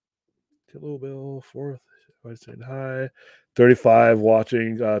 Hello, Bill. Fourth. I saying hi. 35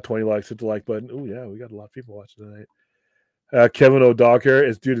 watching. 20 likes. Hit the like button. Oh yeah, we got a lot of people watching tonight. Kevin O'Doghair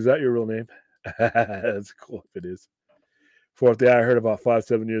is dude. Is that your real name? That's cool if it is. Fourth day I heard about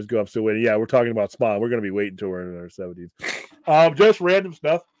 5-7 years ago. I'm still waiting. Yeah, we're talking about Spawn. We're gonna be waiting until we're in our 70s. Just random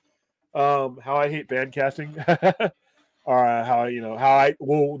stuff. How I hate fan casting. Or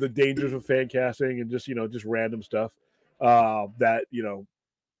the dangers of fan casting and just random stuff. That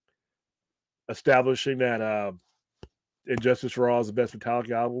establishing that Injustice for All is the best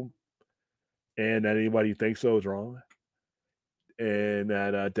Metallica album, and that anybody who thinks so is wrong, and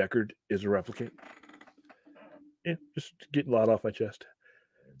that Deckard is a replicant. Yeah, just getting a lot off my chest.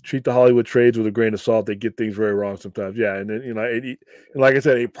 Treat the Hollywood trades with a grain of salt. They get things very wrong sometimes. Yeah, and then and like I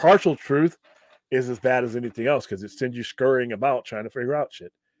said, a partial truth is as bad as anything else because it sends you scurrying about trying to figure out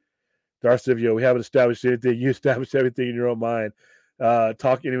shit. Darcy, we haven't established anything. You established everything in your own mind.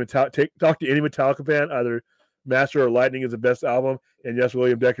 Talk to any Metallica fan. Either Master or Lightning is the best album, and yes,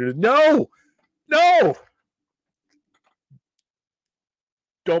 William Decker is. No.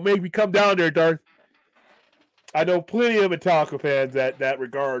 Don't make me come down there, Darth. I know plenty of Metallica fans that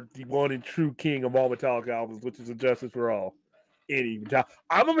regard the one and true king of all Metallica albums, which is A Justice for All.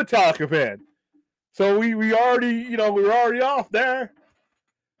 I'm a Metallica fan, so we already we were already off there.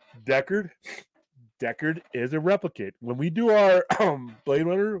 Deckard is a replicant. When we do our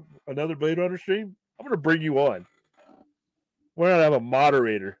another Blade Runner stream, I'm gonna bring you on. We're gonna have a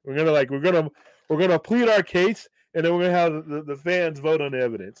moderator. We're gonna plead our case, and then we're gonna have the fans vote on the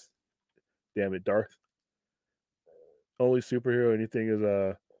evidence. Damn it, Darth. Only superhero anything is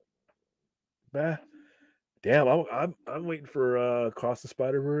damn, I'm waiting for Across the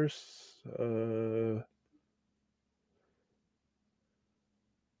Spider-Verse.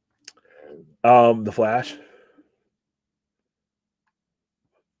 The Flash.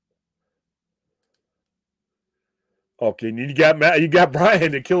 Okay, you got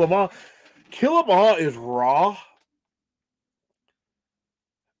Brian to Kill 'Em All. Kill 'Em All is raw.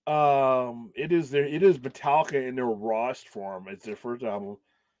 It is Metallica in their rawest form. It's their first album.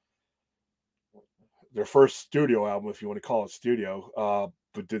 Their first studio album, if you want to call it studio,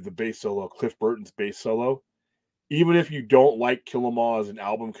 but did the bass solo, Cliff Burton's bass solo. Even if you don't like Kill 'Em All as an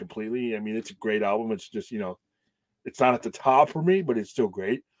album completely, I mean, it's a great album. It's just, it's not at the top for me, but it's still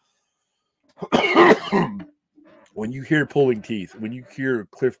great. When you hear Pulling Teeth, when you hear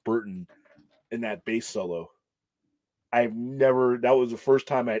Cliff Burton in that bass solo, that was the first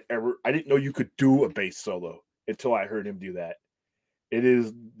time I didn't know you could do a bass solo until I heard him do that. It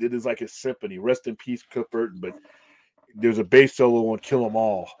is like a symphony. Rest in peace, Cliff Burton. But there's a bass solo on Kill 'Em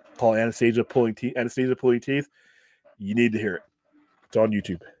All called Anastasia Pulling Teeth. You need to hear it. It's on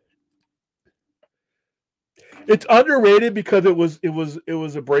YouTube. It's underrated because it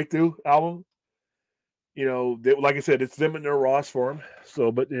was a breakthrough album. Like I said, it's them in their rawest form.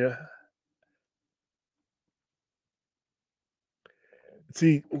 So, but yeah.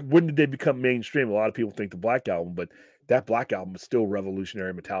 See, when did they become mainstream? A lot of people think the Black Album, but that Black Album is still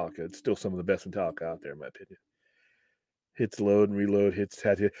revolutionary Metallica. It's still some of the best Metallica out there, in my opinion. Hits load and reload, hits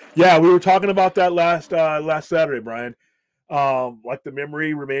had hit. Yeah, we were talking about that last Saturday, Brian. Like The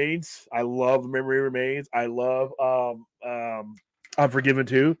Memory Remains. I love The Memory Remains. I love Unforgiven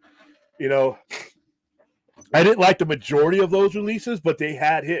too. I didn't like the majority of those releases, but they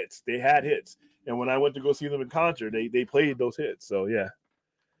had hits. And when I went to go see them in concert, they played those hits. So yeah.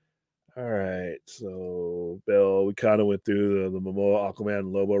 All right. So Bill, we kind of went through the Momoa,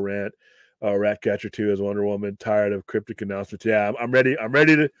 Aquaman, Lobo rant. Ratcatcher 2 as Wonder Woman. Tired of cryptic announcements. Yeah, I'm ready. I'm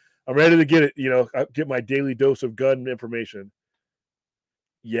ready to get it. Get my daily dose of gun information.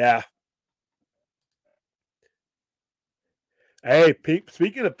 Yeah. Hey,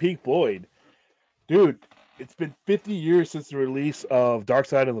 speaking of Pink Floyd, dude, it's been 50 years since the release of Dark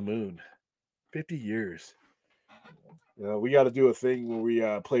Side of the Moon. 50 years. We got to do a thing where we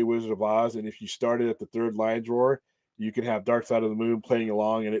play Wizard of Oz, and if you started at the third line drawer, you can have Dark Side of the Moon playing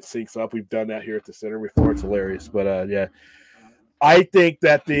along, and it syncs up. We've done that here at the center before. It's hilarious. But yeah, I think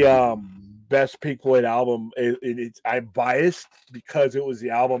that the best Pink Floyd album, I'm biased because it was the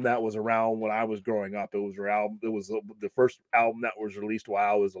album that was around when I was growing up. It was the first album that was released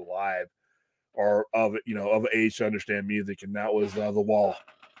while I was alive, or of age to understand music, and that was The Wall.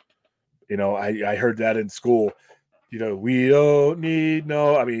 I heard that in school. We don't need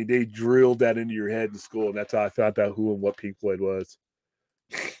no. I mean, they drilled that into your head in school, and that's how I found out who and what Pink Floyd was.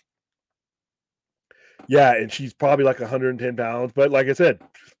 Yeah, and she's probably like 110 pounds, but like I said,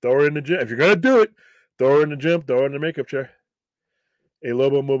 throw her in the gym. If you're gonna do it, throw her in the gym, throw her in the makeup chair. A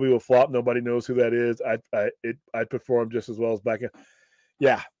Lobo movie will flop. Nobody knows who that is. I'd perform just as well as back in.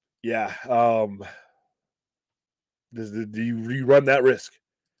 Yeah. Do you run that risk?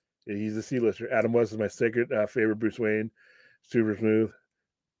 He's a C-lister. Adam West is my second favorite Bruce Wayne. Super smooth.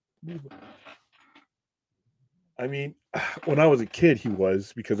 I mean, when I was a kid, he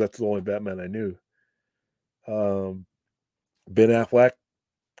was, because that's the only Batman I knew. Ben Affleck,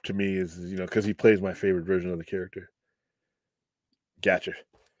 to me, is, because he plays my favorite version of the character. Gotcha.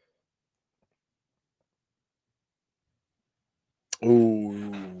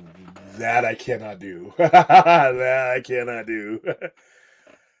 Ooh, that I cannot do. That I cannot do.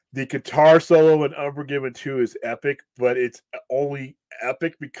 The guitar solo in Unforgiven 2 is epic, but it's only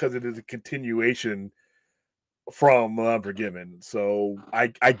epic because it is a continuation from Unforgiven. So I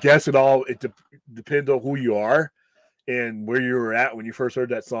guess it depends on who you are and where you were at when you first heard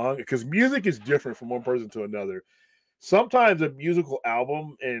that song, because music is different from one person to another. Sometimes a musical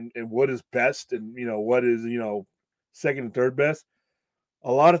album and what is best and what is second and third best,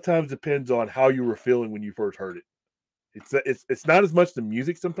 a lot of times depends on how you were feeling when you first heard it. It's not as much the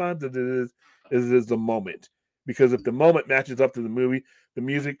music sometimes as it is the moment. Because if the moment matches up to the movie, the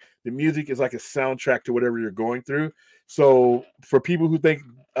music is like a soundtrack to whatever you're going through. So for people who think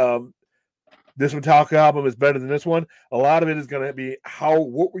this Metallica album is better than this one, a lot of it is going to be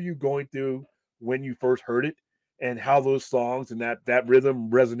what were you going through when you first heard it, and how those songs and that rhythm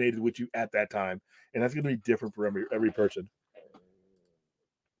resonated with you at that time, and that's going to be different for every person.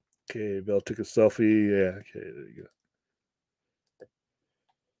 Okay, Bell took a selfie. Yeah, okay, there you go.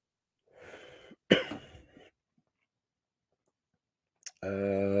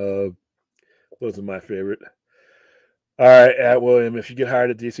 Those are my favorite. All right, at William, if you get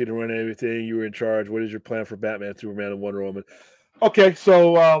hired at DC to run everything, you were in charge. What is your plan for Batman, Superman, and Wonder Woman? Okay,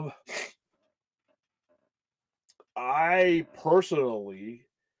 so I personally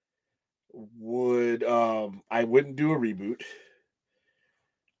I wouldn't do a reboot.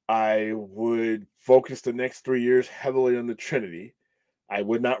 I would focus the next 3 years heavily on the Trinity. I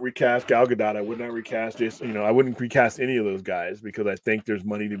would not recast Gal Gadot. I would not recast I wouldn't recast any of those guys because I think there's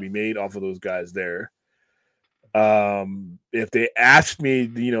money to be made off of those guys there. If they ask me,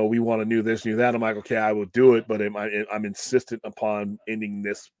 we want to do this, do that, I'm like, okay, I will do it, but I'm insistent upon ending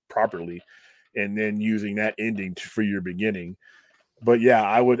this properly, and then using that ending for your beginning. But yeah,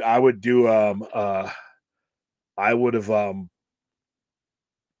 I would do I would have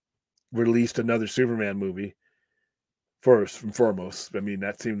released another Superman movie first and foremost. I mean,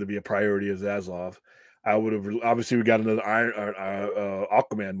 that seemed to be a priority as Zaslav. I would have obviously we got another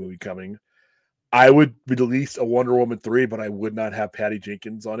Aquaman movie coming. I would release a Wonder Woman 3, but I would not have Patty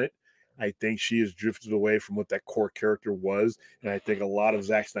Jenkins on it. I think she has drifted away from what that core character was, and I think a lot of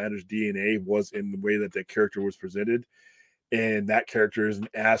Zack Snyder's DNA was in the way that character was presented. And that character is an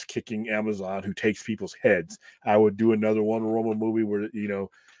ass-kicking Amazon who takes people's heads. I would do another Wonder Woman movie where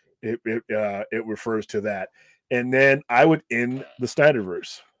it refers to that, and then I would end the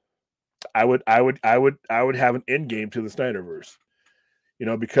Snyderverse. I would have an end game to the Snyderverse.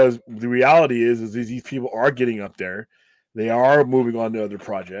 Because the reality is these people are getting up there. They are moving on to other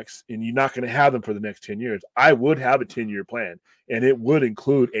projects, and you're not going to have them for the next 10 years. I would have a 10-year plan, and it would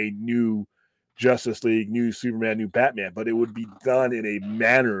include a new Justice League, new Superman, new Batman, but it would be done in a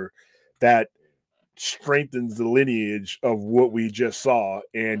manner that strengthens the lineage of what we just saw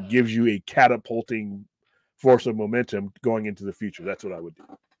and gives you a catapulting force of momentum going into the future. That's what I would do.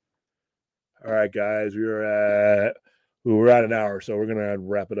 All right, guys, we're at an hour, so we're gonna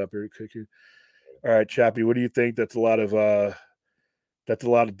wrap it up here quickly. All right, Chappie, what do you think? That's a lot of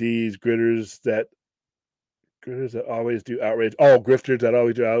D's gritters that always do outrage. Oh, grifters that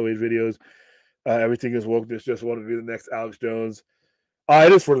always do outrage videos. Everything is wokeness. Just want to be the next Alex Jones.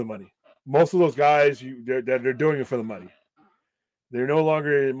 It is for the money. Most of those guys, they're doing it for the money. They're no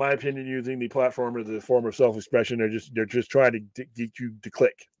longer, in my opinion, using the platform as a form of self-expression. They're just trying to get you to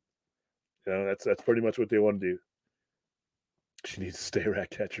click. That's pretty much what they want to do. She needs to stay a rat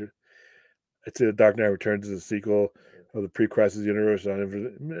catcher. I'd say The Dark Knight Returns is a sequel of the pre-crisis universe.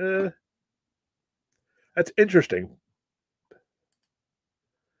 That's interesting.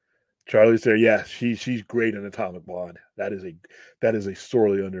 Charlize Theron, yeah, she's great in Atomic Blonde. That is a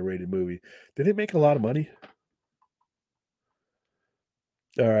sorely underrated movie. Did it make a lot of money?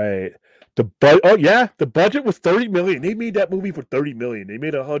 All right. The budget was $30 million. They made that movie for $30 million. They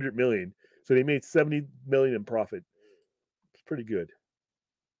made $100 million. So they made $70 million in profit. It's pretty good.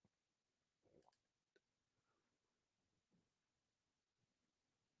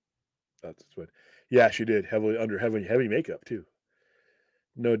 That's what. Yeah, she did heavy makeup too.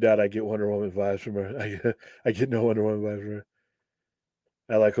 No doubt, I get Wonder Woman vibes from her. I get no Wonder Woman vibes from her.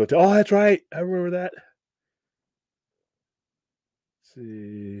 I like Hotel. Oh, that's right. I remember that. Let's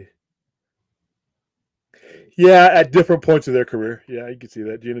see. Yeah, at different points of their career. Yeah, you can see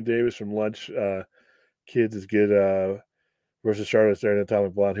that. Gina Davis from Lunch. Kids is good. Versus Charlotte Stern and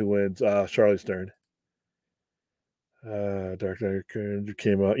Atomic Blonde. Who wins? Charlotte Stern. Dark Knight Returns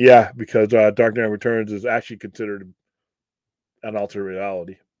came out. Yeah, because Dark Knight Returns is actually considered an alternate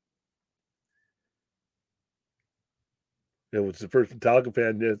reality. It was the first Metallica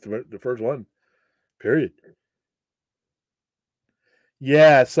fan did the first one. Period.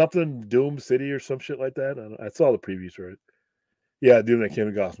 Yeah, something Doom City or some shit like that. I saw the previews for it. Yeah, Doom that came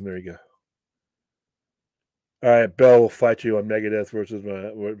to Gotham. There you go. All right, Bell will fight you on Megadeth versus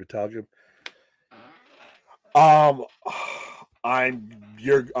Metallica. Um, I'm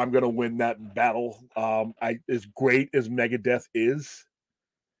gonna win that battle. As great as Megadeth is,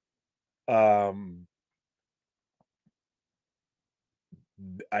 um,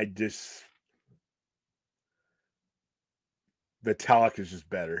 I just Metallica is just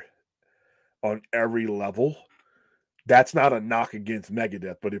better on every level. That's not a knock against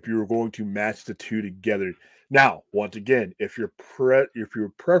Megadeth, but if you were going to match the two together, now once again, if your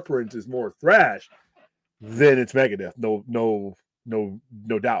preference is more thrash, then it's Megadeth. No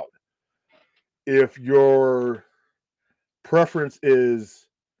doubt. If your preference is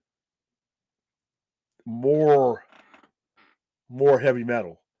more heavy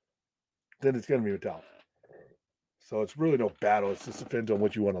metal, then it's going to be Metallica. So it's really no battle. It just depends on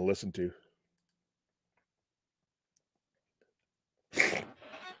what you want to listen to.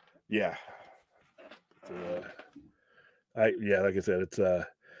 Yeah. Like I said, it's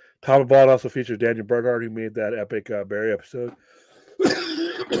Tom and Bond also features Daniel Bernhardt, who made that epic Barry episode.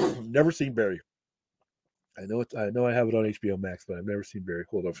 Never seen Barry. I know I have it on HBO Max, but I've never seen Barry.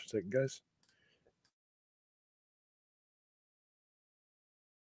 Hold on for a second, guys.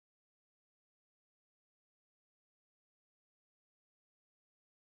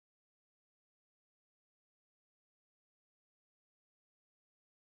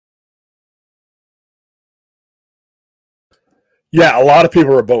 Yeah, a lot of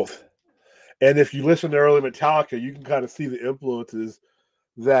people are both. And if you listen to early Metallica, you can kind of see the influences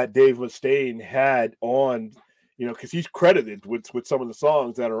that Dave Mustaine had on, because he's credited with some of the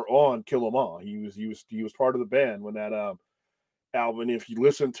songs that are on Kill 'Em All. He was part of the band when that album. And if you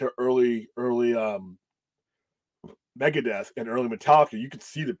listen to early Megadeth and early Metallica, you can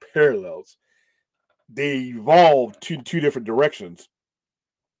see the parallels. They evolved to two different directions.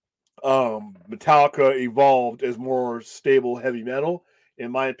 Metallica evolved as more stable heavy metal,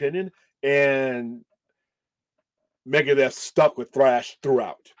 in my opinion, and Megadeth stuck with thrash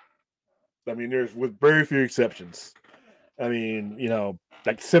throughout. I mean, there's with very few exceptions. I mean,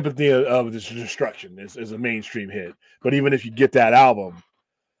 like Sympathy of Destruction is a mainstream hit, but even if you get that album,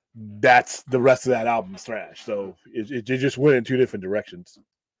 that's the rest of that album's thrash. So it just went in two different directions.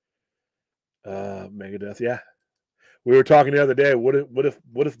 Megadeth, yeah. We were talking the other day. What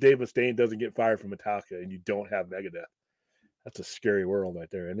if Dave Mustaine doesn't get fired from Metallica and you don't have Megadeth? That's a scary world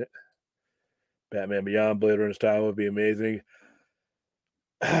right there, isn't it? Batman Beyond, Blade Runner style would be amazing.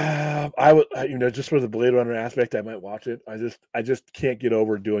 I would, just for the Blade Runner aspect, I might watch it. I just can't get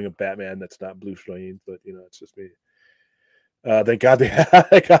over doing a Batman that's not Blue Stone, but it's just me. Thank God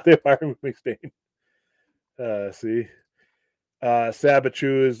thank God they fired Mustaine. See, Sad but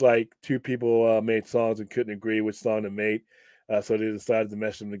True is like two people made songs and couldn't agree which song to make, so they decided to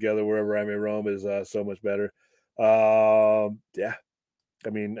mesh them together. Wherever I May Roam is so much better. Yeah, I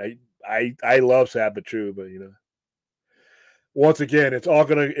mean, I love Sad but True, but once again, it's all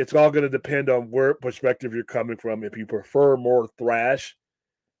gonna depend on where perspective you're coming from. If you prefer more thrash,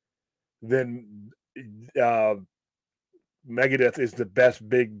 then uh, Megadeth is the best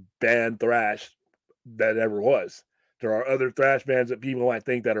big band thrash that ever was. There are other thrash bands that people might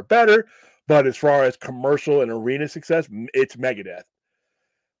think that are better, but as far as commercial and arena success, it's Megadeth.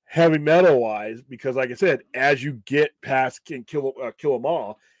 Heavy metal wise, because like I said, as you get past Kill 'Em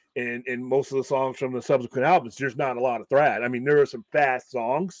All, and most of the songs from the subsequent albums, there's not a lot of thrash. I mean, there are some fast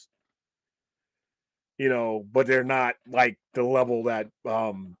songs, but they're not like the level that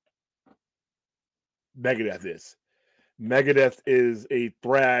Megadeth is. Megadeth is a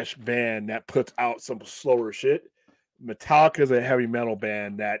thrash band that puts out some slower shit. Metallica is a heavy metal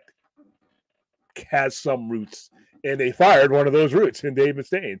band that has some roots, and they fired one of those roots in Dave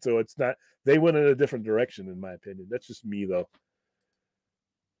Mustaine. So it's not, they went in a different direction, in my opinion. That's just me, though.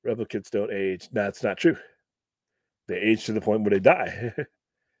 Replicants don't age. That's not true. They age to the point where they die.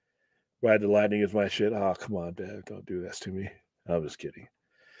 Ride the Lightning is my shit. Oh, come on, Dad. Don't do this to me. I'm just kidding.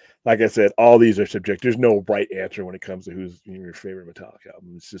 Like I said, all these are subjective. There's no right answer when it comes to who's your favorite Metallica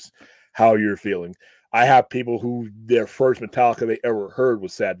album. It's just how you're feeling. I have people who their first Metallica they ever heard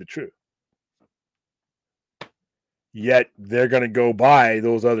was Sad but True. Yet they're going to go buy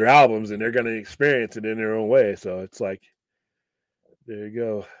those other albums and they're going to experience it in their own way. So it's like, there you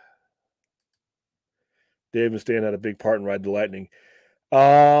go. Dave Mustaine had a big part in Ride the Lightning.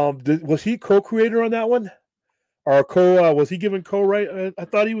 Was he co-creator on that one? Or was he given co-write? I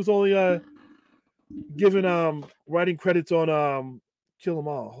thought he was only given writing credits on Kill 'Em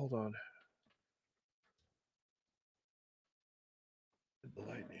All. Hold on. The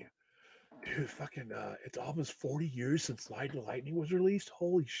Lightning. Dude, fucking it's almost 40 years since Ride the Lightning was released.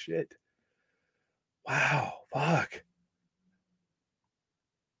 Holy shit. Wow, fuck.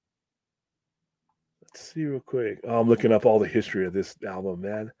 Let's see real quick. Oh, I'm looking up all the history of this album,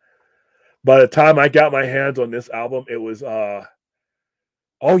 man. By the time I got my hands on this album, it was oh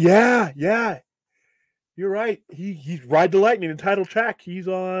yeah, yeah. You're right. He's Ride the Lightning, the title track. He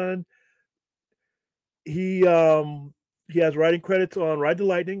um he has writing credits on Ride the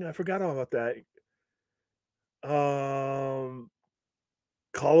Lightning. I forgot all about that. Um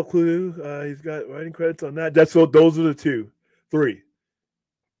Call of Clue, he's got writing credits on that. That's so those are the two. Three.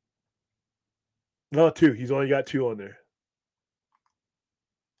 No, two. He's only got two on there.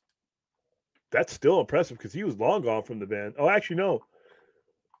 That's still impressive because he was long gone from the band. Oh, actually, no.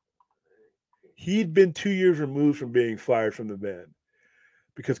 He'd been 2 years removed from being fired from the band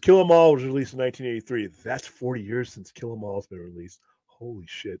because Kill 'Em All was released in 1983. That's 40 years since Kill 'Em All's been released. Holy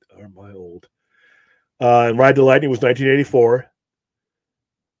shit, am I old? And Ride the Lightning was 1984.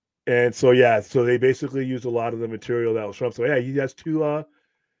 And so, yeah, so they basically used a lot of the material that was from. So, yeah, he has two.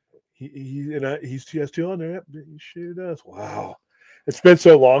 He has two on there. Yep, he sure does. Wow. It's been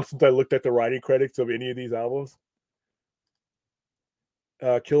so long since I looked at the writing credits of any of these albums.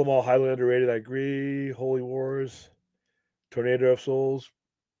 Kill 'Em All, highly underrated. I agree. Holy Wars, Tornado of Souls,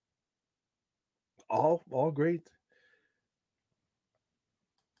 all great.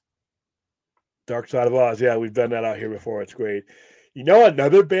 Dark Side of Oz, yeah, we've done that out here before. It's great. You know,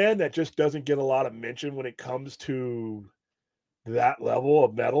 another band that just doesn't get a lot of mention when it comes to that level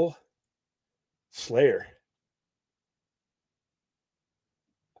of metal, Slayer.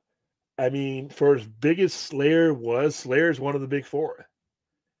 I mean, for as big as Slayer was, Slayer is one of the big four.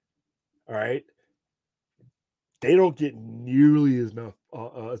 All right, they don't get nearly as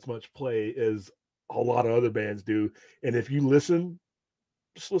much play as a lot of other bands do. And if you listen,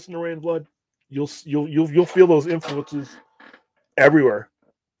 just listen to Rain Blood, you'll feel those influences everywhere.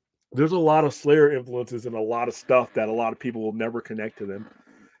 There's a lot of Slayer influences and a lot of stuff that a lot of people will never connect to them.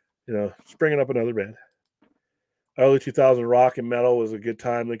 You know, just bringing up another band. Early 2000 rock and metal was a good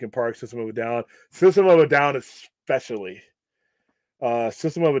time. Linkin Park, System of a Down. System of a Down especially.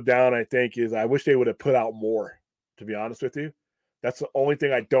 System of a Down, I think, is I wish they would have put out more, to be honest with you. That's the only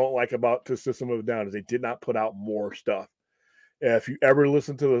thing I don't like about the System of a Down is they did not put out more stuff. If you ever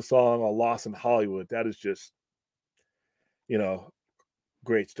listen to the song Lost in Hollywood, that is just,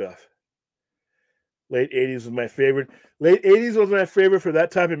 great stuff. Late 80s was my favorite. Late 80s was my favorite for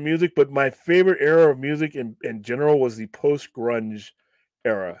that type of music, but my favorite era of music in general was the post-grunge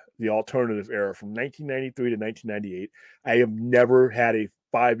era, the alternative era from 1993 to 1998. I have never had a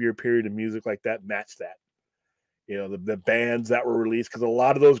 5-year period of music like that match that. The bands that were released, because a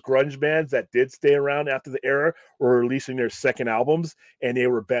lot of those grunge bands that did stay around after the era were releasing their second albums, and they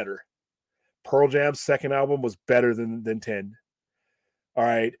were better. Pearl Jam's second album was better than 10. All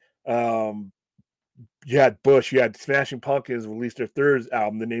right. You had Bush, you had Smashing Pumpkins released their third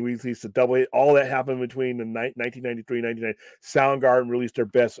album, then they released a double hit. All that happened between the 1993 and 1990. Soundgarden released their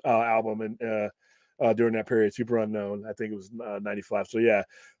best album during that period, Super Unknown. I think it was 95. So, yeah,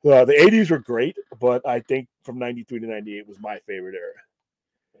 the 80s were great, but I think from 93 to 98 was my favorite era.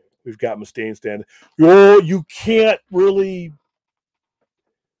 We've got Mustaine stand. You can't really.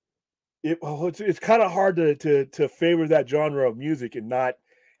 It's kind of hard to favor that genre of music and not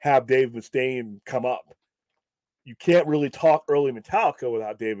have Dave Mustaine come up. You can't really talk early Metallica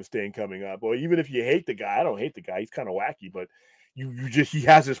without Dave Mustaine coming up. Or even if you hate the guy, I don't hate the guy. He's kind of wacky, but he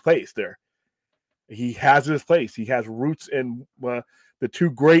has his place there. He has his place. He has roots in the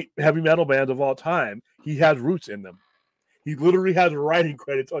two great heavy metal bands of all time. He has roots in them. He literally has writing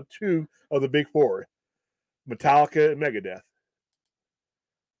credits on two of the big four, Metallica and Megadeth.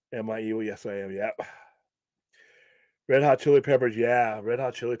 Am I evil? Yes, I am. Yep. Red Hot Chili Peppers. Yeah, Red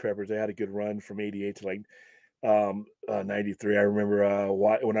Hot Chili Peppers. They had a good run from 88 to like 93. I remember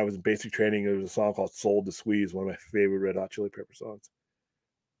when I was in basic training, there was a song called Soul to Squeeze, one of my favorite Red Hot Chili Pepper songs.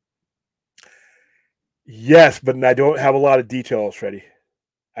 Yes, but I don't have a lot of details, Freddie.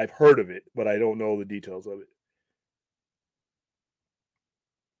 I've heard of it, but I don't know the details of it.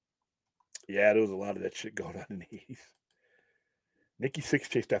 Yeah, there was a lot of that shit going on in the 80s. Nikki Sixx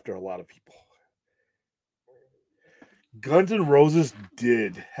chased after a lot of people. Guns N' Roses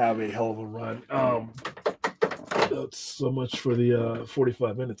did have a hell of a run. That's so much for the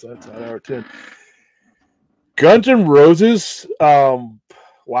 45 minutes. That's an hour 10. Guns N' Roses,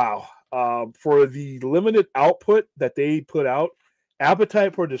 wow. For the limited output that they put out,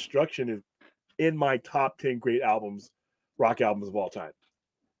 Appetite for Destruction is in my top 10 great rock albums of all time.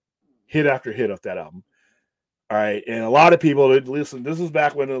 Hit after hit off that album. All right. And a lot of people, listen, this is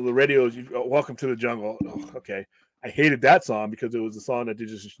back when the radios, Welcome to the Jungle. Oh, okay. I hated that song because it was a song that they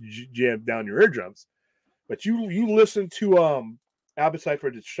just jammed down your eardrums. But you listen to Appetite for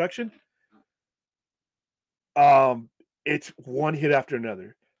Destruction, It's one hit after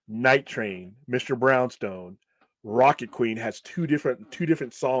another. Night Train, Mr. Brownstone, Rocket Queen has two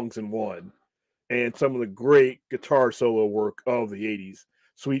different songs in one, and some of the great guitar solo work of the '80s.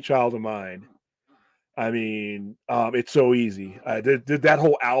 Sweet Child of Mine. I mean, it's so easy. That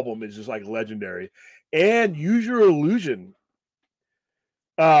whole album is just like legendary. And Use Your Illusion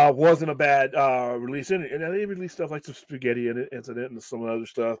wasn't a bad release in it. And they released stuff like the Spaghetti Incident and some other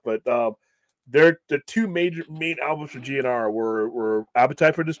stuff. But the two main albums for GNR were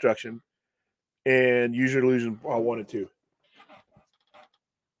Appetite for Destruction and Use Your Illusion 1 and 2.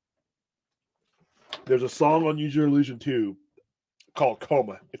 There's a song on Use Your Illusion 2 called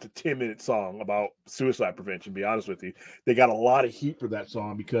Coma. It's a 10-minute song about suicide prevention, to be honest with you. They got a lot of heat for that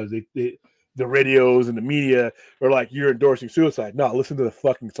song because the radios and the media are like, you're endorsing suicide. No, listen to the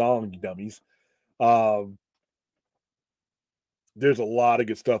fucking song, you dummies. There's a lot of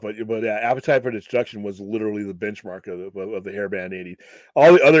good stuff, but Appetite for Destruction was literally the benchmark of the hair band 80s.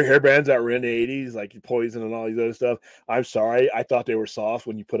 All the other hair bands that were in the 80s, like Poison and all these other stuff, I'm sorry, I thought they were soft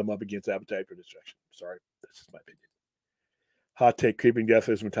when you put them up against Appetite for Destruction. Sorry, that's just my opinion. Hot take: Creeping Death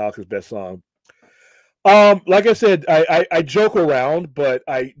is Metallica's best song. Like I said, I joke around, but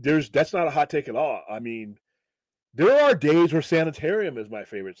that's not a hot take at all. I mean, there are days where Sanitarium is my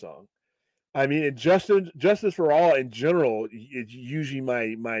favorite song. I mean, Justice for All in general, it's usually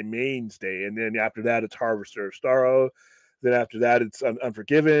my mainstay, and then after that, it's Harvester of Sorrow. Then after that, it's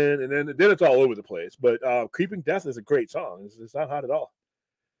Unforgiven, and then it's all over the place. But Creeping Death is a great song. It's not hot at all.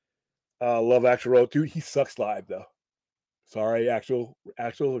 Love Actual Road 2. He sucks live though. Sorry, Actual,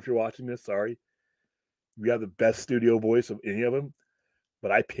 if you're watching this, sorry. You have the best studio voice of any of them,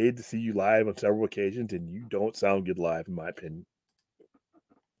 but I paid to see you live on several occasions, and you don't sound good live, in my opinion.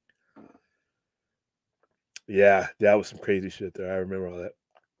 Yeah, that was some crazy shit there. I remember all that.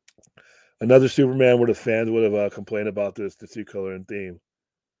 Another Superman where the fans would have complained about the two color and theme.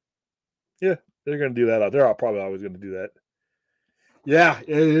 Yeah, they're going to do that. They're probably always going to do that. Yeah,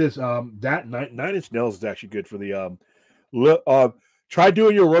 it is. That Nine Inch Nails is actually good for the try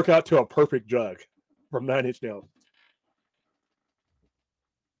doing your workout to a perfect jug from 9 Inch Nails.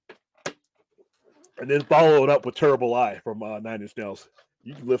 And then follow it up with Terrible Lie from 9 Inch Nails.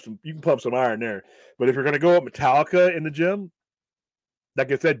 You can pump some iron there. But if you're going to go up Metallica in the gym,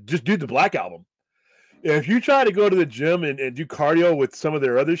 like I said, just do the Black Album. If you try to go to the gym and do cardio with some of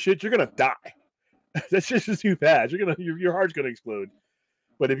their other shit, you're going to die. That's just too fast. Your heart's going to explode.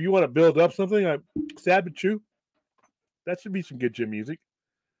 But if you want to build up something, I'm sad but true. That should be some good gym music.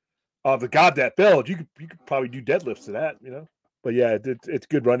 The God That Bell, you could probably do deadlifts to that, you know. But yeah, it's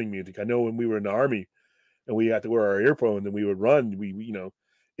good running music. I know when we were in the Army and we had to wear our earphones and we would run,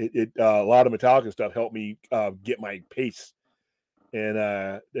 a lot of Metallica stuff helped me get my pace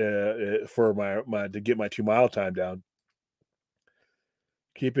and for my to get my 2 mile time down.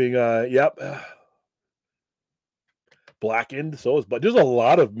 Keeping Blackened, but there's a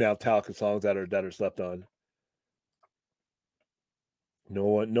lot of Metallica songs that are slept on. No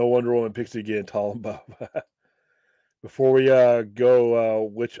Wonder Woman picks again, Tall and Bob. Before we go,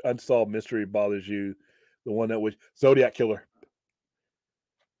 which unsolved mystery bothers you? The one that was Zodiac Killer.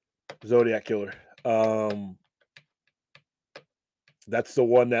 Zodiac Killer. That's the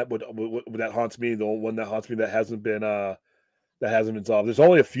one that that haunts me. The one that haunts me that hasn't been solved. There's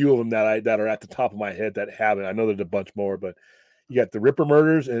only a few of them that are at the top of my head that haven't. I know there's a bunch more, but you got the Ripper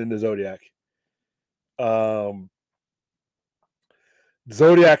murders and the Zodiac.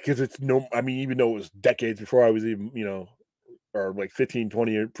 Zodiac is even though it was decades before I was even, or like 15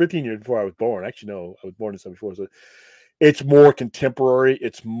 years before I was born. Actually, no, I was born in 74. So it's more contemporary.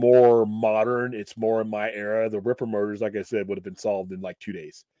 It's more modern. It's more in my era. The Ripper murders, like I said, would have been solved in like 2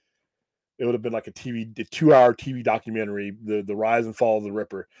 days. It would have been like a 2-hour TV documentary, the rise and fall of the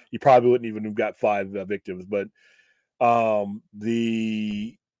Ripper. You probably wouldn't even have got 5 victims, but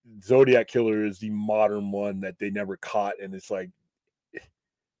the Zodiac Killer is the modern one that they never caught, and it's like,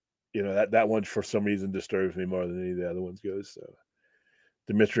 that one for some reason disturbs me more than any of the other ones goes. So,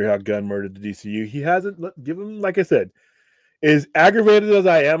 the mystery how Gunn murdered the DCU, he hasn't given, like I said, as aggravated as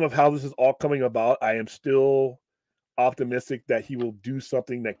I am of how this is all coming about, I am still optimistic that he will do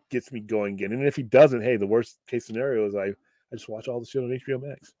something that gets me going again. And if he doesn't, hey, the worst case scenario is I just watch all the shit on HBO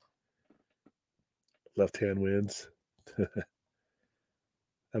Max. Left Hand wins.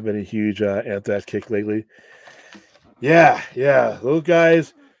 I've been a huge Anthrax kick lately. Yeah, those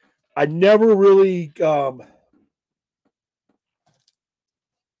guys. I never really got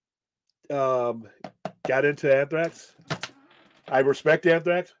into Anthrax. I respect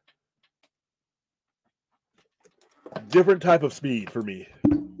Anthrax. Different type of speed for me.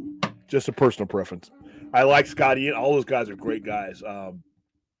 Just a personal preference. I like Scott Ian. All those guys are great guys. I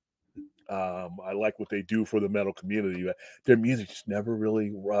like what they do for the metal community. Their music just never really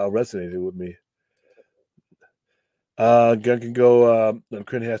resonated with me. Gun Can Go on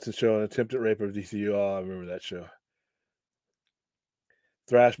Quinn Heston show, an attempted rape of DCU. Oh, I remember that show.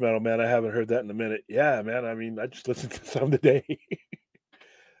 Thrash metal, man. I haven't heard that in a minute. Yeah, man. I mean, I just listened to some today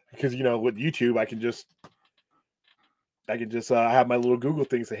because with YouTube, I can just have my little Google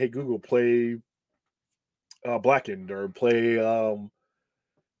thing say, "Hey Google, play Blackened," or play I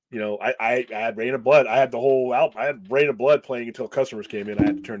had Rain of Blood. I had the whole album. I had Rain of Blood playing until customers came in. I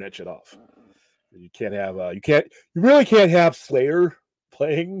had to turn that shit off. You can't have you really can't have Slayer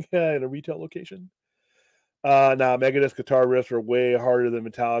playing in a retail location. Now Megadeth's guitar riffs are way harder than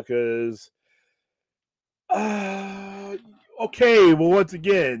Metallica's. Okay, well, once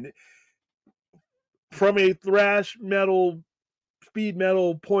again, from a thrash metal, speed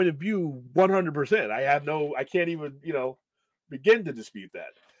metal point of view, 100%. I can't even begin to dispute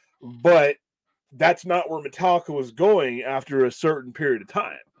that. But that's not where Metallica was going after a certain period of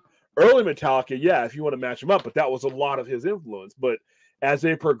time. Early Metallica, yeah, if you want to match them up, but that was a lot of his influence. But as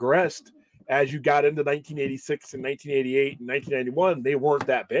they progressed, as you got into 1986 and 1988 and 1991, they weren't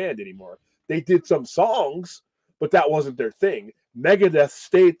that band anymore. They did some songs, but that wasn't their thing. Megadeth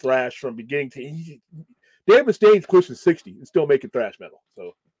stayed thrash from beginning to end. Dave Mustaine's pushing 60 and still making thrash metal.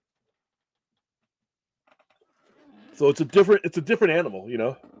 So it's a different animal,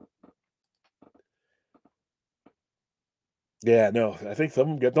 Yeah, no, I think some of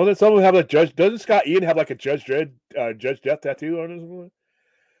them get. Don't some of them have like Judge? Doesn't Scott Ian have like a Judge Death tattoo on his one?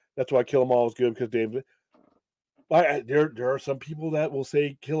 That's why Kill 'Em All is good because David. There are some people that will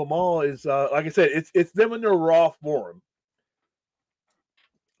say Kill 'Em All is like I said, it's them in their raw form.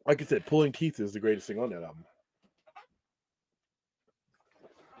 Like I said, Pulling Teeth is the greatest thing on that album.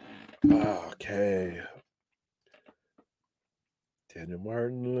 Okay. Daniel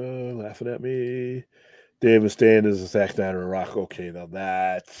Martin laughing at me. Dave Mustaine is a Zack Snyder rock. Okay, now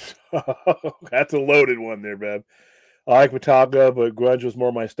that's a loaded one there, man. I like Metallica, but grunge was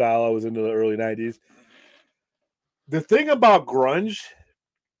more my style. I was into the early 90s. The thing about grunge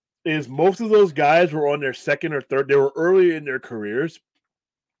is most of those guys were on their second or third. They were early in their careers.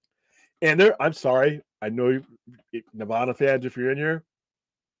 And I'm sorry. I know Nirvana fans, if you're in here,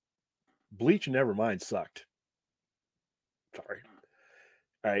 Bleach and Nevermind sucked. Sorry.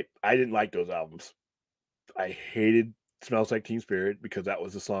 All right. I didn't like those albums. I hated Smells Like Teen Spirit because that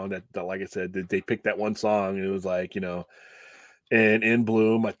was the song that like I said, they picked that one song and it was like, and In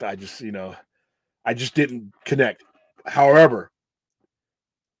Bloom, I just didn't connect. However,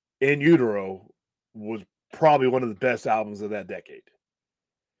 In Utero was probably one of the best albums of that decade.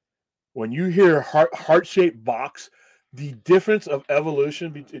 When you hear Heart-Shaped Box, the difference of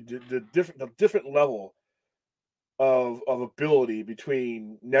evolution, the different level of ability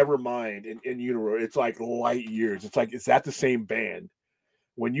between Nevermind and In Utero, it's like light years. It's like, is that the same band?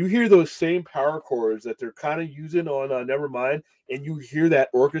 When you hear those same power chords that they're kind of using on Nevermind, and you hear that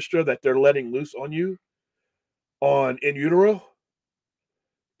orchestra that they're letting loose on you on In Utero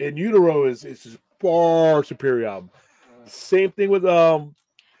is a far superior album. Same thing with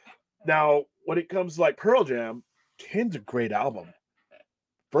now when it comes to like Pearl Jam, 10's a great album.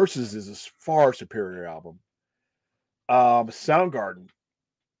 Versus is a far superior album. Soundgarden,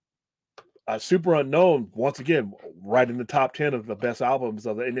 Super Unknown, once again, right in the top 10 of the best albums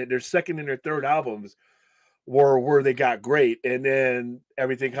of it. And their second and their third albums were where they got great, and then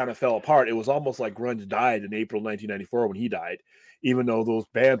everything kind of fell apart. It was almost like grunge died in April 1994 when he died, even though those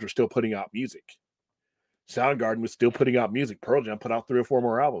bands were still putting out music. Soundgarden was still putting out music. Pearl Jam put out 3 or 4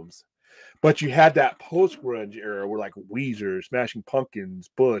 more albums. But you had that post-grunge era where like Weezer, Smashing Pumpkins,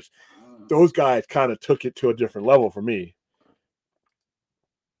 Bush, those guys kind of took it to a different level for me.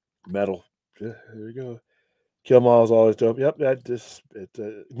 Metal. Here we go. Kill 'Em All is always dope. Yep,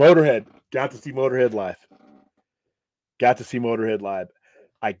 Motorhead. Got to see Motorhead live.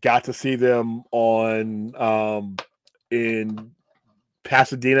 I got to see them on in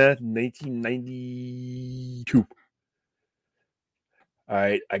Pasadena, 1992. All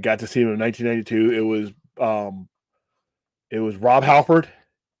right, I got to see them in 1992. It was Rob Halford,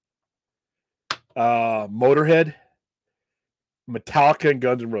 Motorhead, Metallica, and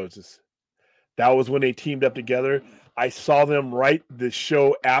Guns N' Roses. That was when they teamed up together. I saw them write the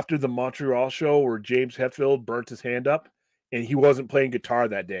show after the Montreal show where James Hetfield burnt his hand up, and he wasn't playing guitar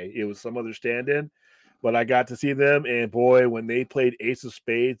that day. It was some other stand-in. But I got to see them, and boy, when they played Ace of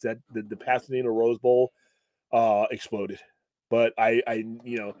Spades, that the Pasadena Rose Bowl exploded. But and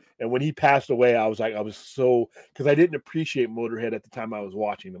when he passed away, I was so, because I didn't appreciate Motorhead at the time I was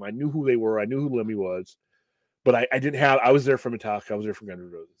watching them. I knew who they were, I knew who Lemmy was, but I didn't have. I was there for Metallica, I was there for Guns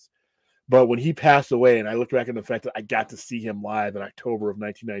N' Roses. But when he passed away, and I looked back at the fact that I got to see him live in October of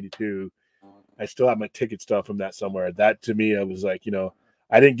 1992, I still have my ticket stuff from that somewhere. That to me, I was like,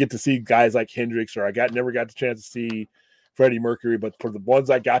 I didn't get to see guys like Hendrix, or never got the chance to see Freddie Mercury, but for the ones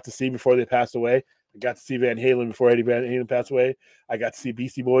I got to see before they passed away, I got to see Van Halen before Eddie Van Halen passed away. I got to see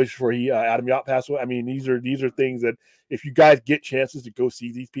Beastie Boys before Adam Yauch passed away. I mean, these are things that if you guys get chances to go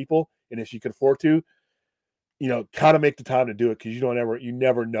see these people, and if you can afford to, kind of make the time to do it, because you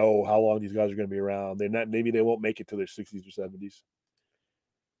never know how long these guys are going to be around. Maybe they won't make it to their 60s or 70s.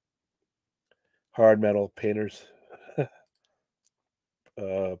 Hard metal painters,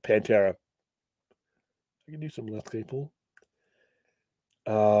 Pantera. I can do some Left Claypool.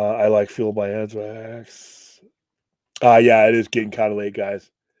 I like Fueled by Anthrax. Yeah, it is getting kind of late,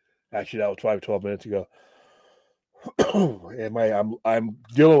 guys. Actually, that was probably 12 minutes ago. And I'm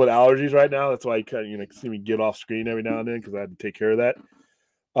dealing with allergies right now. That's why you kind of see me get off screen every now and then, because I had to take care of that.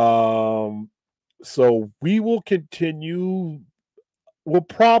 So we will continue. We'll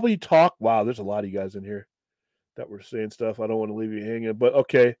probably talk. Wow, there's a lot of you guys in here that were saying stuff. I don't want to leave you hanging, but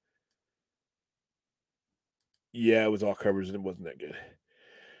okay. Yeah, it was all covers and it wasn't that good.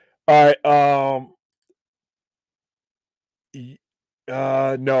 All right.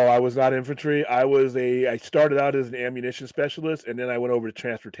 No, I was not infantry. I started out as an ammunition specialist, and then I went over to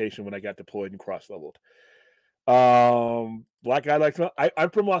transportation when I got deployed and cross leveled. I'm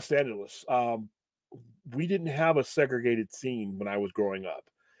from Los Angeles. We didn't have a segregated scene when I was growing up.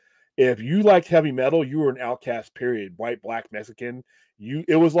 If you liked heavy metal, you were an outcast, period. White, black, Mexican.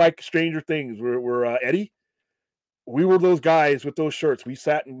 It was like Stranger Things. We're Eddie. We were those guys with those shirts. We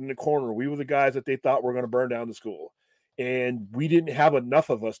sat in the corner. We were the guys that they thought were going to burn down the school. And we didn't have enough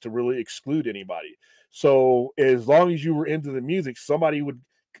of us to really exclude anybody. So as long as you were into the music, somebody would,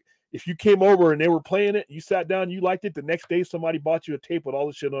 if you came over and they were playing it, you sat down, you liked it, the next day somebody bought you a tape with all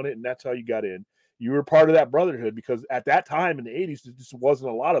the shit on it, and that's how you got in. You were part of that brotherhood, because at that time in the 80s, there just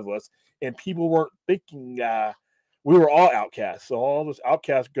wasn't a lot of us, and people weren't thinking we were all outcasts. So all those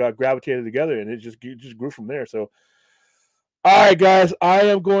outcasts gravitated together, and it just grew from there. So all right, guys,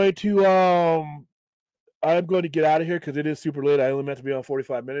 I'm going to get out of here because it is super late. I only meant to be on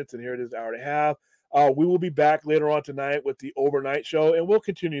 45 minutes, and here it is, an hour and a half. We will be back later on tonight with the overnight show, and we'll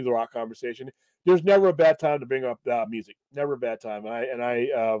continue the rock conversation. There's never a bad time to bring up music. Never a bad time.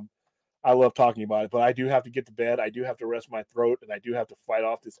 I love talking about it, but I do have to get to bed. I do have to rest my throat, and I do have to fight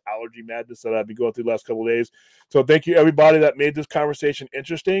off this allergy madness that I've been going through the last couple of days. So thank you, everybody, that made this conversation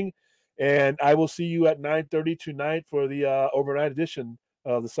interesting. And I will see you at 9:30 tonight for the overnight edition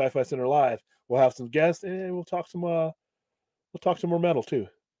of the Sci-Fi Center Live. We'll have some guests, and we'll talk some more metal too.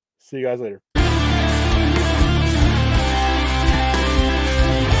 See you guys later.